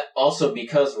 But also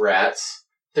because rats,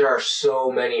 there are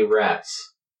so many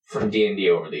rats from D&D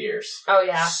over the years. Oh,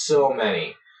 yeah. So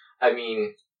many. I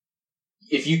mean,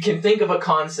 if you can think of a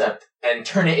concept and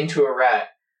turn it into a rat,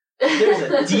 there's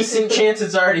a decent chance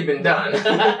it's already been done.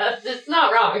 It's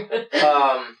not wrong.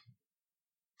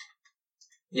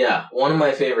 Yeah, one of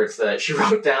my favorites that she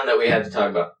wrote down that we had to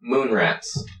talk about, moon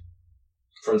rats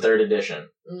from 3rd edition.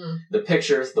 Mm. The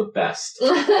picture is the best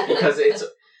because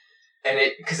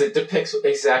it depicts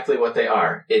exactly what they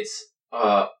are. It's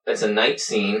a night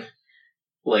scene,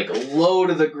 like low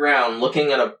to the ground,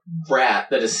 looking at a rat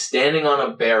that is standing on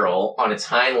a barrel on its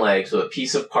hind legs with a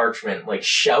piece of parchment, like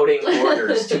shouting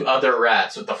orders to other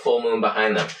rats with the full moon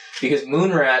behind them. Because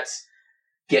moon rats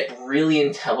get really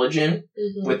intelligent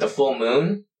with the full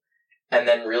moon and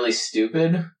then really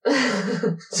stupid.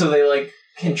 So they, like,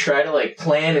 can try to, like,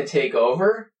 plan and take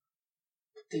over.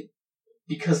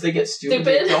 Because they get stupid,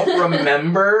 they don't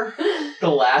remember the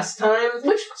last time.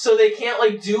 So they can't,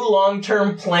 like, do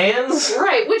long-term plans.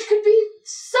 Right, which could be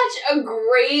such a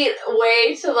great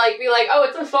way to, like, be like, oh,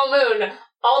 it's a full moon.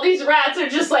 All these rats are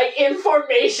just, like, in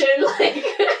formation, like...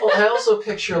 Well, I also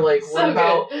picture, like,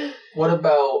 what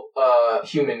about a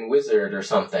human wizard or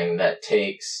something that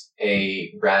takes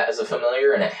a rat as a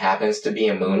familiar and it happens to be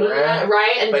a moon rat?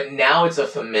 Right. But now it's a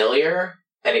familiar...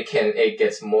 And it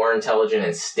gets more intelligent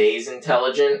and stays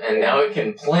intelligent, and now it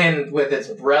can plan with its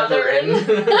brethren.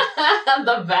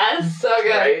 The best. So good.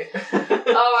 Right?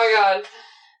 Oh my god.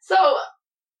 So...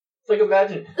 Like,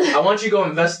 imagine, I want you to go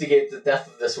investigate the death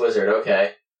of this wizard,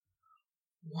 okay.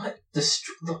 What?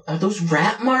 Are those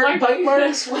rat bite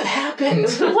marks? What happened?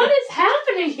 What is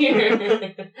happening here?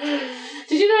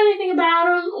 Did you know anything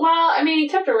about him? Well, I mean, he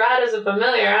kept a rat as a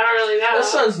familiar. I don't really know. That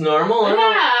sounds normal.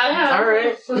 Yeah. All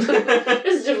right.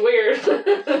 This is just weird.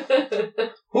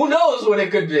 Who knows what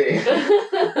it could be?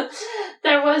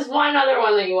 There was one other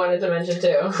one that you wanted to mention,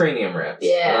 too. Cranium rats.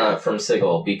 Yeah. From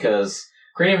Sigil, because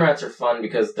cranium rats are fun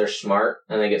because they're smart,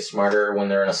 and they get smarter when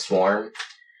they're in a swarm.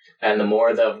 And the more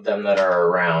of them that are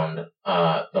around,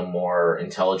 the more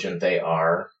intelligent they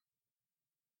are.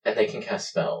 And they can cast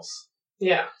spells.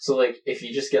 Yeah. So, like, if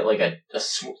you just get, like,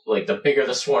 the bigger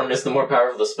the swarm is, the more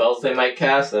powerful the spells they might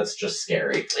cast, that's just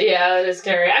scary. Yeah, it is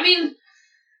scary. I mean,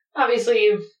 obviously,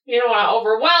 you don't want to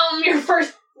overwhelm your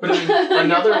first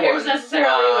another players one,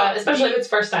 necessarily, especially if it's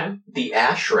first time. The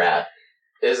ash rat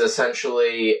is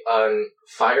essentially a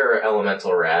fire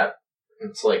elemental rat.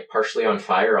 It's, like, partially on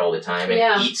fire all the time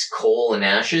and eats coal and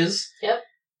ashes. Yep.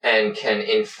 And can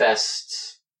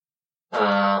infest,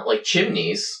 like,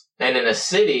 chimneys. And in a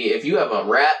city, if you have a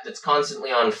rat that's constantly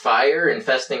on fire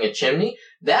infesting a chimney,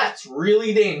 that's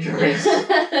really dangerous.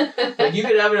 Like, you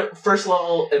could have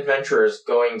first-level adventurers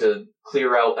going to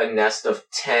clear out a nest of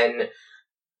 10,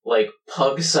 like,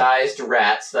 pug-sized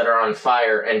rats that are on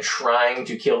fire and trying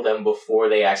to kill them before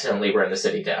they accidentally burn the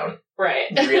city down.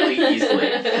 Right. Really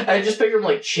easily. I just picture them,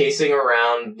 like, chasing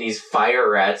around these fire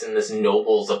rats in this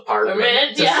noble's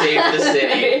apartment to save the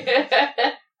city.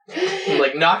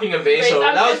 Like, knocking a vase over.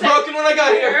 That was broken when I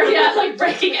got here! Yeah, like,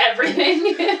 breaking everything.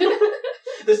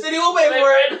 The city will pay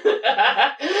for it!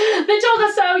 They told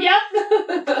us so,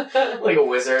 yep. Like a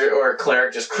wizard or a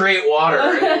cleric just create water,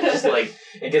 and it just like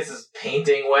it gets this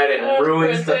painting wet and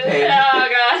ruins the painting. Oh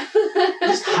god.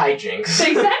 Just hijinks.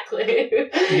 Exactly. You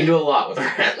can do a lot with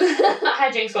rats.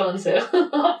 Hijinks will ensue.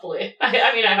 Hopefully.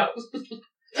 I mean, I hope.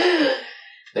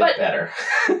 They're better.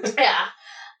 Yeah.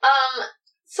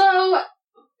 So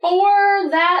for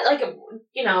that, like,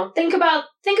 you know, think about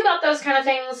those kind of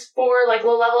things for like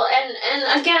low level,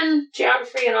 and again,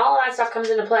 geography and all of that stuff comes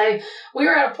into play. We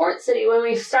were at a port city when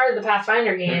we started the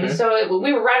Pathfinder game, so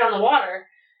we were right on the water,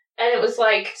 and it was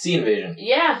like sea invasion.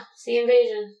 Yeah, sea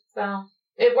invasion. So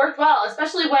it worked well,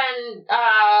 especially when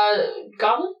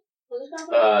Goblin. Was it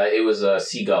Goblin? It was a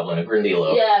sea goblin, a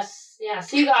Grindilo. Yes. Yeah,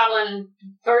 Sea Goblin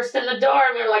burst in the door,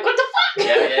 and we were like, what the fuck?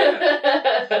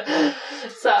 Yeah.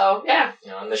 So, yeah.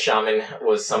 You know, and the shaman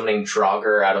was summoning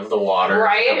Draugr out of the water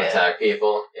to come attack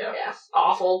people. Yeah. Yeah.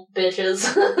 Awful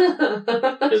bitches.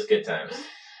 It was good times.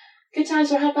 Good times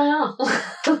were had by all.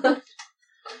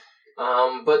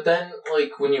 But then,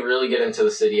 like, when you really get into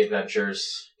the city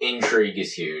adventures, intrigue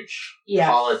is huge. Yeah.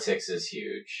 Politics is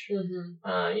huge.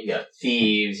 Mm-hmm. You got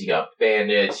thieves, you got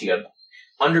bandits, you got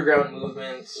underground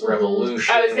movements, revolutions.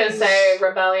 I was gonna say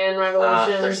rebellion,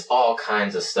 revolution. There's all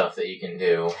kinds of stuff that you can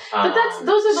do. But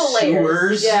those are the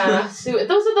layers. Sewers. Yeah,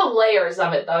 those are the layers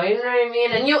of it, though. You know what I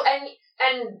mean?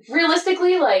 And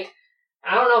realistically, like,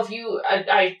 I don't know if you.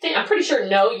 I'm pretty sure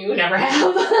you never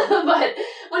have. But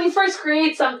when you first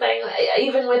create something,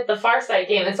 even with the Farsight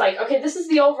game, it's like, okay, this is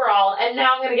the overall, and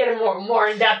now I'm gonna get it more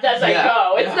in depth as I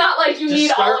go. It's not like you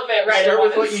need all of it right start at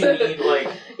with once. what you need, like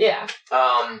yeah.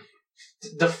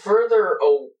 The further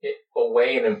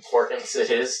away in importance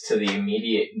it is to the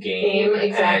immediate game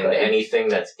exactly. and anything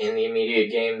that's in the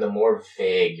immediate game, the more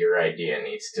vague your idea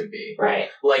needs to be. Right.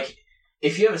 Like,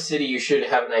 if you have a city, you should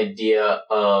have an idea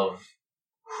of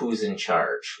who's in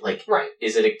charge. Like,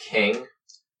 is it a king?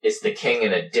 Is the king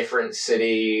in a different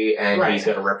city and he's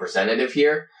got a representative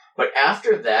here? But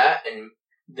after that, and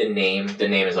the name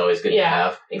is always good to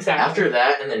have. Exactly. After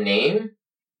that and the name,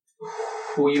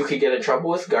 who you could get in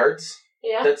trouble with? Guards?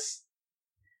 Yeah. That's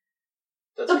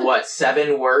what,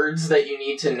 7 words that you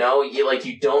need to know?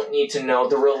 You don't need to know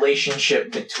the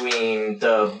relationship between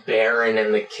the Baron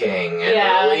and the King. And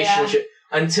the relationship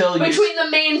until between the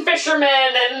main fisherman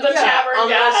and the tavern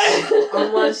guy.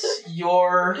 Unless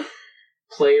your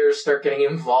players start getting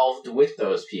involved with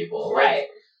those people. Right.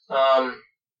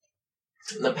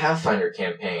 The Pathfinder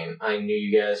campaign, I knew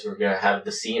you guys were going to have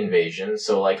the sea invasion,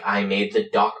 so, like, I made the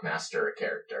Dockmaster a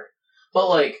character. But,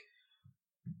 like,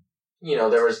 you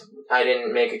know, I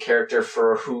didn't make a character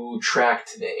for who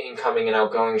tracked the incoming and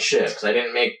outgoing ships. I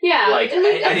didn't make, I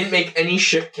didn't make any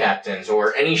ship captains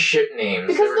or any ship names.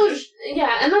 Because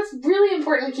and that's really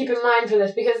important to keep in mind for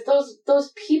this, because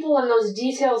those people and those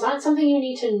details aren't something you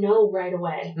need to know right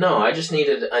away. No, I just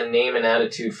needed a name and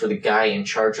attitude for the guy in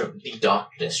charge of the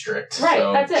Dock District. Right,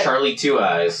 so that's it. Charlie Two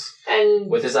Eyes. And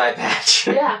with his eye patch.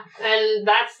 Yeah, and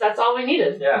that's all we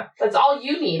needed. Yeah. That's all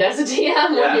you need as a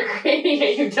DM when you're creating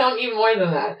it. You don't need more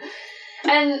than that.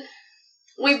 And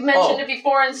we've mentioned it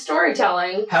before in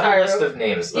storytelling. Have a list of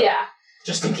names, though. Yeah.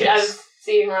 Just in case. I was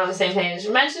seeing we're on the same page.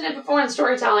 Mentioned it before in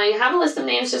storytelling. Have a list of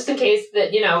names just in case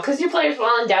that, you know, because your players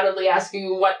will undoubtedly ask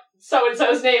you what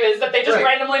so-and-so's name is that they just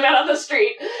randomly met on the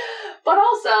street. But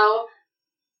also,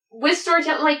 with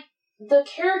storytelling, like, the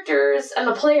characters and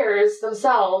the players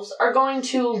themselves are going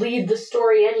to lead the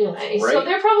story anyway. Right. So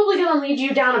they're probably going to lead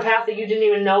you down a path that you didn't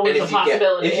even know was a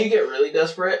possibility. If you get really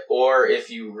desperate, or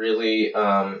if you really,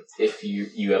 if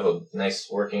you have a nice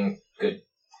working, good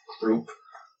group,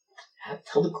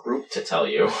 tell the group to tell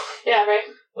you. Yeah, right.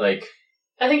 Like,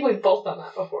 I think we've both done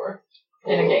that before.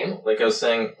 In a game. Like I was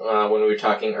saying when we were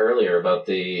talking earlier about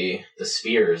the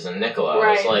spears and Nicola.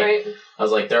 I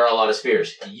was like, there are a lot of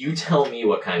spears. You tell me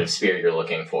what kind of spear you're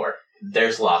looking for.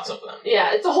 There's lots of them.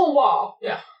 Yeah, it's a whole wall.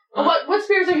 Yeah. What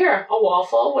spears are here? A wall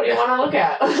full? What do you want to look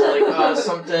at? Like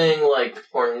something like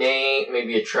ornate,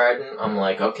 maybe a trident. I'm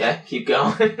like, okay, keep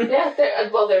going. Yeah,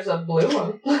 there's a blue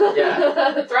one.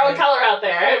 Yeah. Throw a color out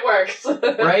there. It works.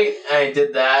 Right? I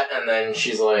did that, and then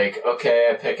she's like, okay,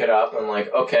 I pick it up. I'm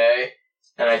like, okay.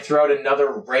 And I threw out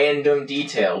another random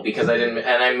detail because I didn't,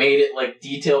 and I made it like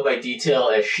detail by detail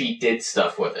as she did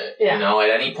stuff with it. Yeah. You know, at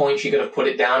any point she could have put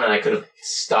it down and I could have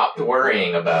stopped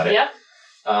worrying about it. Yep.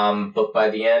 But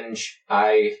by the end,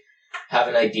 I have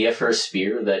an idea for a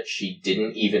spear that she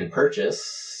didn't even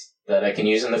purchase that I can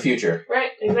use in the future.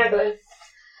 Right, exactly.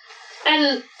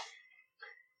 And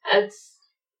it's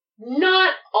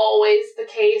not always the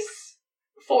case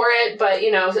for it, but,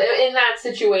 you know, in that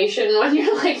situation when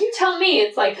you're like, you tell me,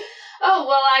 it's like, oh,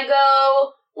 well, I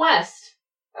go west.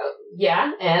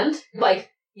 Yeah, and? Like,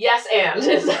 yes, and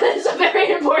is a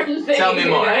very important thing. Tell me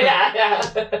more. Yeah.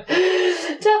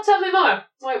 Tell me more.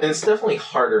 And it's definitely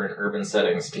harder in urban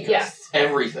settings because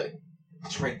everything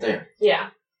is right there. Yeah.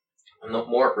 And the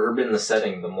more urban the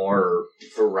setting, the more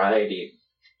variety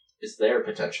is there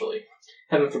potentially.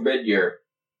 Heaven forbid you're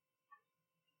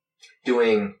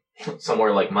doing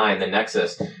somewhere like mine, the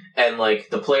Nexus, and like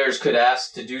the players could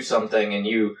ask to do something and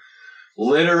you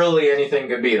literally anything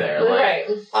could be there. Like, right.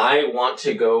 I want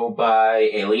to go buy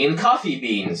alien coffee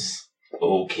beans.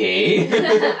 Okay.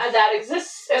 That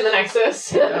exists in the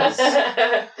Nexus. It does.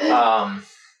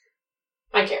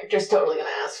 My character's totally gonna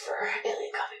ask for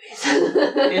alien coffee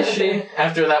beans. Is she?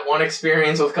 After that one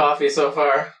experience with coffee so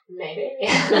far? Maybe.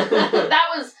 That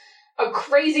was a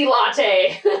crazy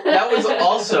latte. That was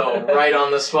also right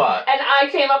on the spot. And I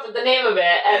came up with the name of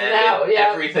it, and now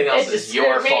everything else is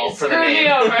your fault for the name.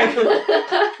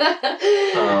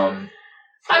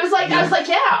 I was like,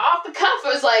 yeah, off the cuff.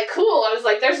 I was like, cool. I was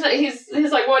like, there's no. He's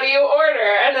like, what do you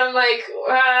order? And I'm like,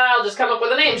 well, I'll just come up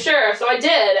with a name, sure. So I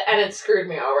did, and it screwed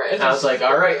me over. I was like,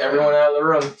 all right, everyone out of the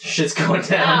room. Shit's going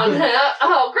down.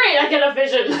 Oh, great! I get a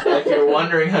vision. If you're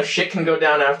wondering how shit can go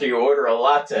down after you order a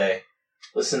latte,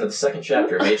 listen to the second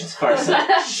chapter of Agents of Farsight.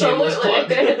 Shameless plug.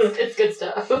 It's good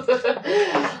stuff.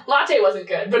 Latte wasn't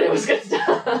good, but it was good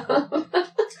stuff.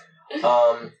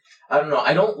 I don't know.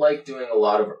 I don't like doing a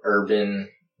lot of urban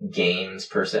games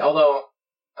per se, although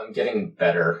I'm getting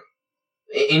better.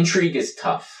 Intrigue is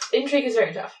tough. Intrigue is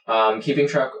very tough. Keeping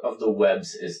track of the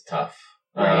webs is tough.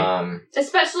 Right.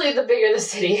 Especially the bigger the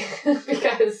city,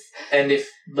 because and if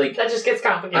like that just gets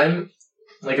complicated.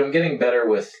 I'm getting better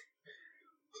with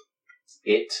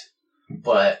it,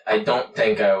 but I don't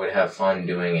think I would have fun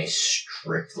doing a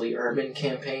strictly urban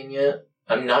campaign yet.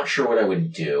 I'm not sure what I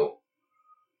would do.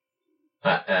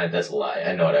 That's a lie.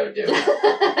 I know what I would do.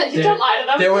 Don't lie to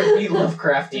them. There would be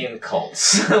Lovecraftian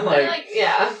cults.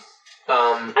 Yeah.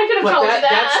 I could have told you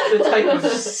that. That's the type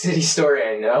of city story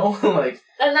I know.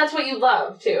 And that's what you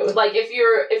love too. Like if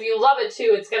you love it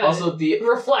too, it's gonna also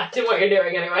reflect in what you're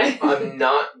doing anyway. I'm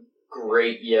not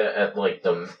great yet at like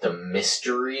the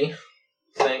mystery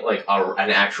thing, like an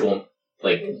actual.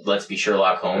 Like, let's be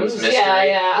Sherlock Holmes mystery.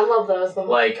 Yeah, I love those.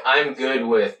 Like, I'm good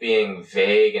with being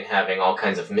vague and having all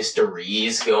kinds of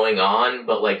mysteries going on,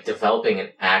 but, like, developing an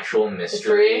actual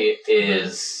mystery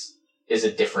is a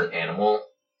different animal.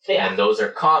 Yeah. And those are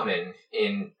common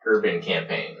in urban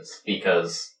campaigns,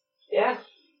 because... Yeah.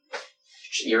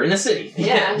 You're in a city.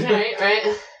 Yeah,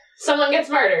 right. Someone gets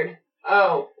murdered.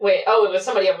 Oh, wait. Oh, it was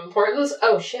somebody of importance?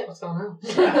 Oh, shit, what's going on?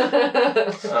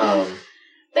 Yeah.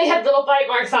 They had little bite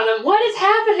marks on them. What is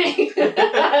happening?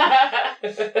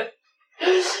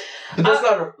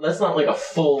 But that's not like a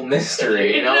full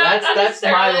mystery, you know? That's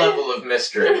my level of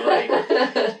mystery. Like,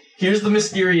 here's the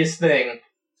mysterious thing.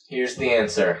 Here's the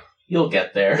answer. You'll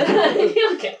get there.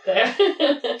 You'll get there.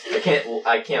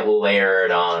 I can't layer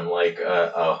it on like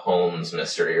a Holmes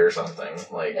mystery or something.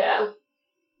 Like, yeah.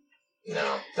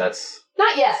 No, that's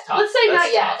not yet. Let's say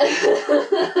not yet.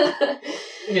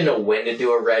 You know when to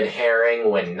do a red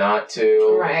herring, when not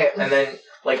to. Right. And then,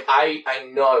 like, I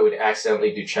know I would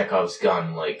accidentally do Chekhov's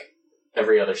gun, like,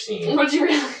 every other scene. Would you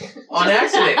really? On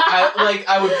accident.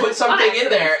 I would put something in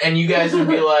there, and you guys would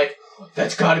be like,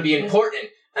 that's gotta be important.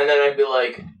 And then I'd be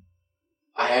like,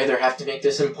 I either have to make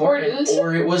this important,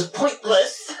 or it was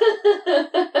pointless.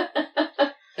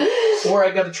 Or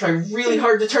I gotta try really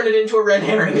hard to turn it into a red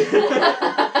herring.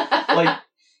 Like,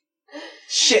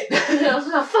 shit.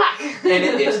 Oh, fuck. And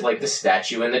it's like the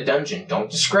statue in the dungeon. Don't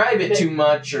describe it too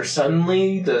much, or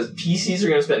suddenly the PCs are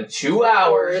gonna spend 2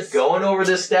 hours going over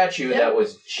this statue that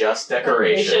was just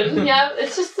decoration. Yeah,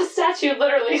 it's just the statue,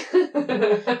 literally.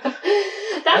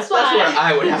 That's why. That's where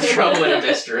I would have trouble in a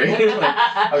mystery. Like,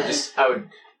 I would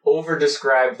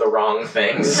over-describe the wrong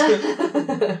things.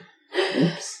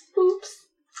 Oops.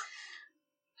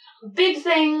 Big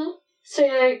thing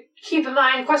to keep in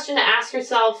mind, question to ask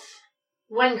yourself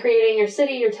when creating your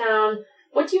city, your town,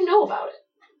 what do you know about it?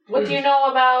 What do you know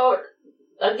about,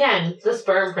 again, the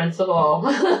sperm principle?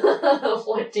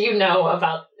 What do you know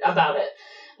about it?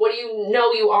 What do you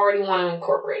know you already want to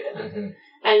incorporate in it? Mm-hmm.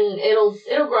 And it'll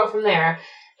grow from there.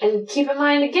 And keep in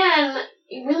mind, again,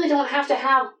 you really don't have to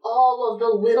have all of the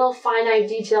little finite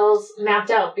details mapped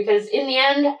out, because in the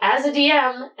end, as a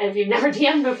DM, and if you've never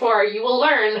DM'd before, you will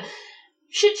learn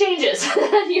shit changes.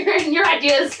 your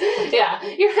ideas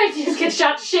get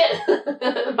shot to shit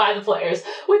by the players,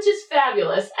 which is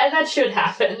fabulous, and that should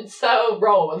happen, so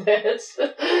roll with it.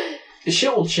 The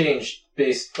shit will change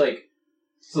based, like,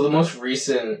 so the most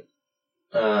recent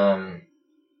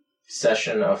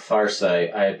session of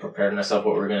Farsight, I had prepared myself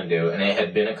what we were going to do, and it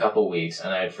had been a couple weeks,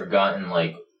 and I had forgotten,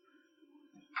 like,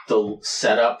 the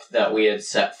setup that we had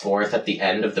set forth at the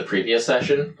end of the previous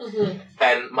session. Mm-hmm.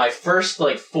 And my first,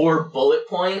 4 bullet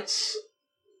points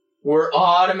were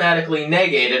automatically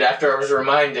negated after I was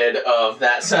reminded of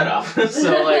that setup.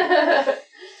 So,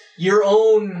 your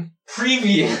own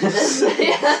previous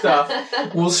stuff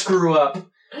will screw up.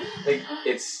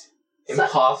 It's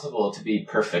impossible to be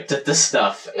perfect at this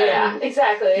stuff. Yeah,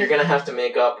 exactly. You're going to have to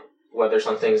make up whether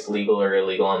something's legal or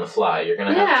illegal on the fly. You're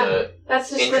going to have to that's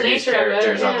just introduce the nature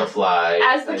characters of it. on the fly.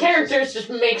 As the characters just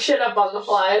make shit up on the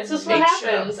fly. It's just what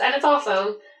happens. And it's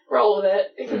awesome. Roll with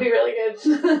it. It can be really good.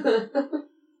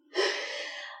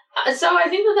 So I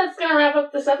think that's going to wrap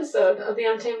up this episode of The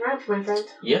Untamed Ranch, my friend.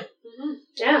 Yeah. Mm-hmm.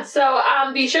 Yeah, so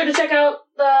be sure to check out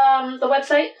the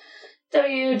website,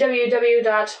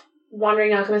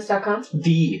 www.wanderingalchemist.com.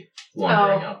 The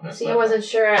Wandering Alchemist. See, I wasn't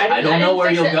sure. I don't know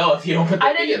where you'll go if you don't put the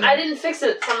I didn't fix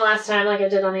it from last time like I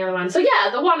did on the other one. So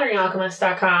yeah,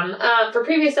 thewanderingalchemist.com. For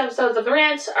previous episodes of The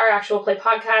Rant, our actual play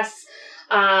podcasts,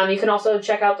 you can also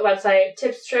check out the website,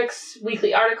 tips, tricks,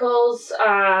 weekly articles,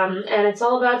 and it's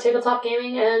all about tabletop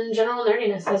gaming and general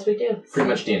nerdiness, as we do. Pretty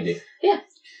much D&D. Yeah.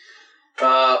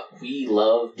 We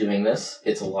love doing this.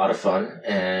 It's a lot of fun,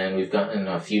 and we've gotten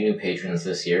a few new patrons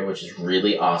this year, which is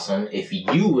really awesome. If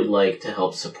you would like to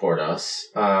help support us,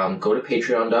 go to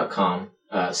patreon.com,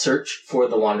 search for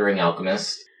The Wandering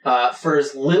Alchemist. For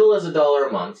as little as $1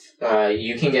 a month,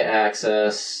 you can get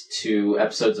access to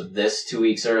episodes of this 2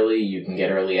 weeks early. You can get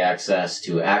early access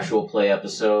to actual play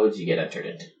episodes. You get entered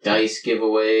into dice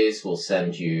giveaways. We'll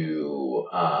send you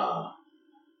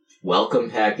welcome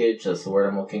package. That's the word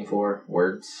I'm looking for.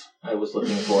 Words I was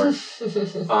looking for.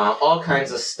 All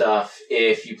kinds of stuff.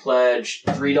 If you pledge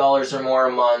 $3 or more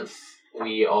a month,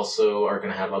 we also are going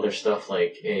to have other stuff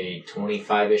like a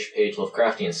 25-ish page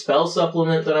Lovecraftian spell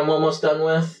supplement that I'm almost done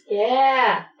with.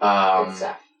 Yeah. Good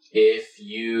stuff. If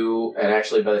you, and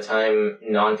actually by the time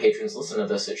non-patrons listen to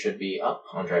this, it should be up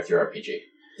on DriveThruRPG.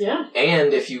 Yeah.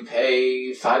 And if you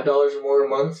pay $5 or more a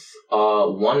month,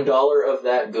 $1 of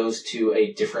that goes to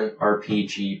a different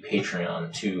RPG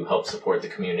Patreon to help support the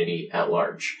community at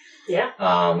large. Yeah.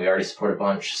 We already support a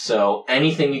bunch, so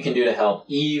anything you can do to help,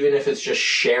 even if it's just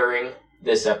sharing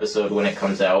this episode when it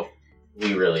comes out,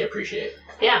 we really appreciate.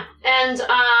 Yeah, and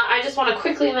I just want to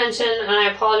quickly mention, and I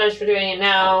apologize for doing it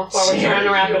now while we're trying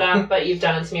to wrap it up, but you've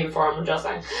done it to me before, I'm just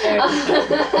saying.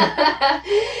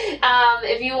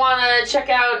 If you want to check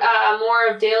out more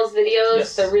of Dale's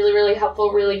videos, they're really, really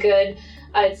helpful, really good.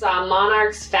 It's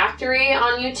Monarch's Factory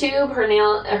on YouTube. Her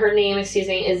name is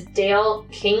Dale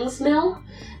Kingsmill.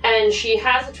 And she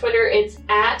has a Twitter, it's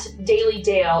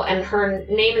 @DailyDale, and her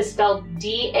name is spelled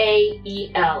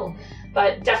Dael.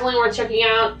 But definitely worth checking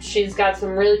out. She's got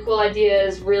some really cool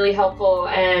ideas, really helpful,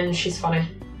 and she's funny.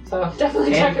 So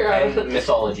definitely check her out. And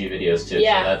mythology videos too,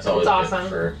 yeah, so that's always awesome. Good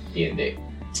for D&D.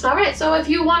 Alright, so if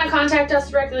you want to contact us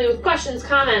directly with questions,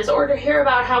 comments, or to hear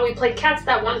about how we played cats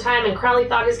that one time and Crowley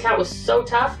thought his cat was so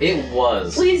tough, it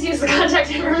was. Please use the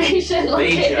contact information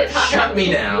located on our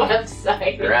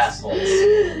website. They're assholes.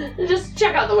 Just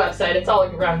check out the website, it's all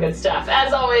around good stuff.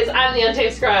 As always, I'm the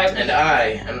Untamed Scribe. And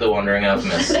I am the Wandering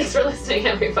Alchemist. Thanks for listening,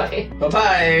 everybody.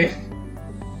 Bye-bye!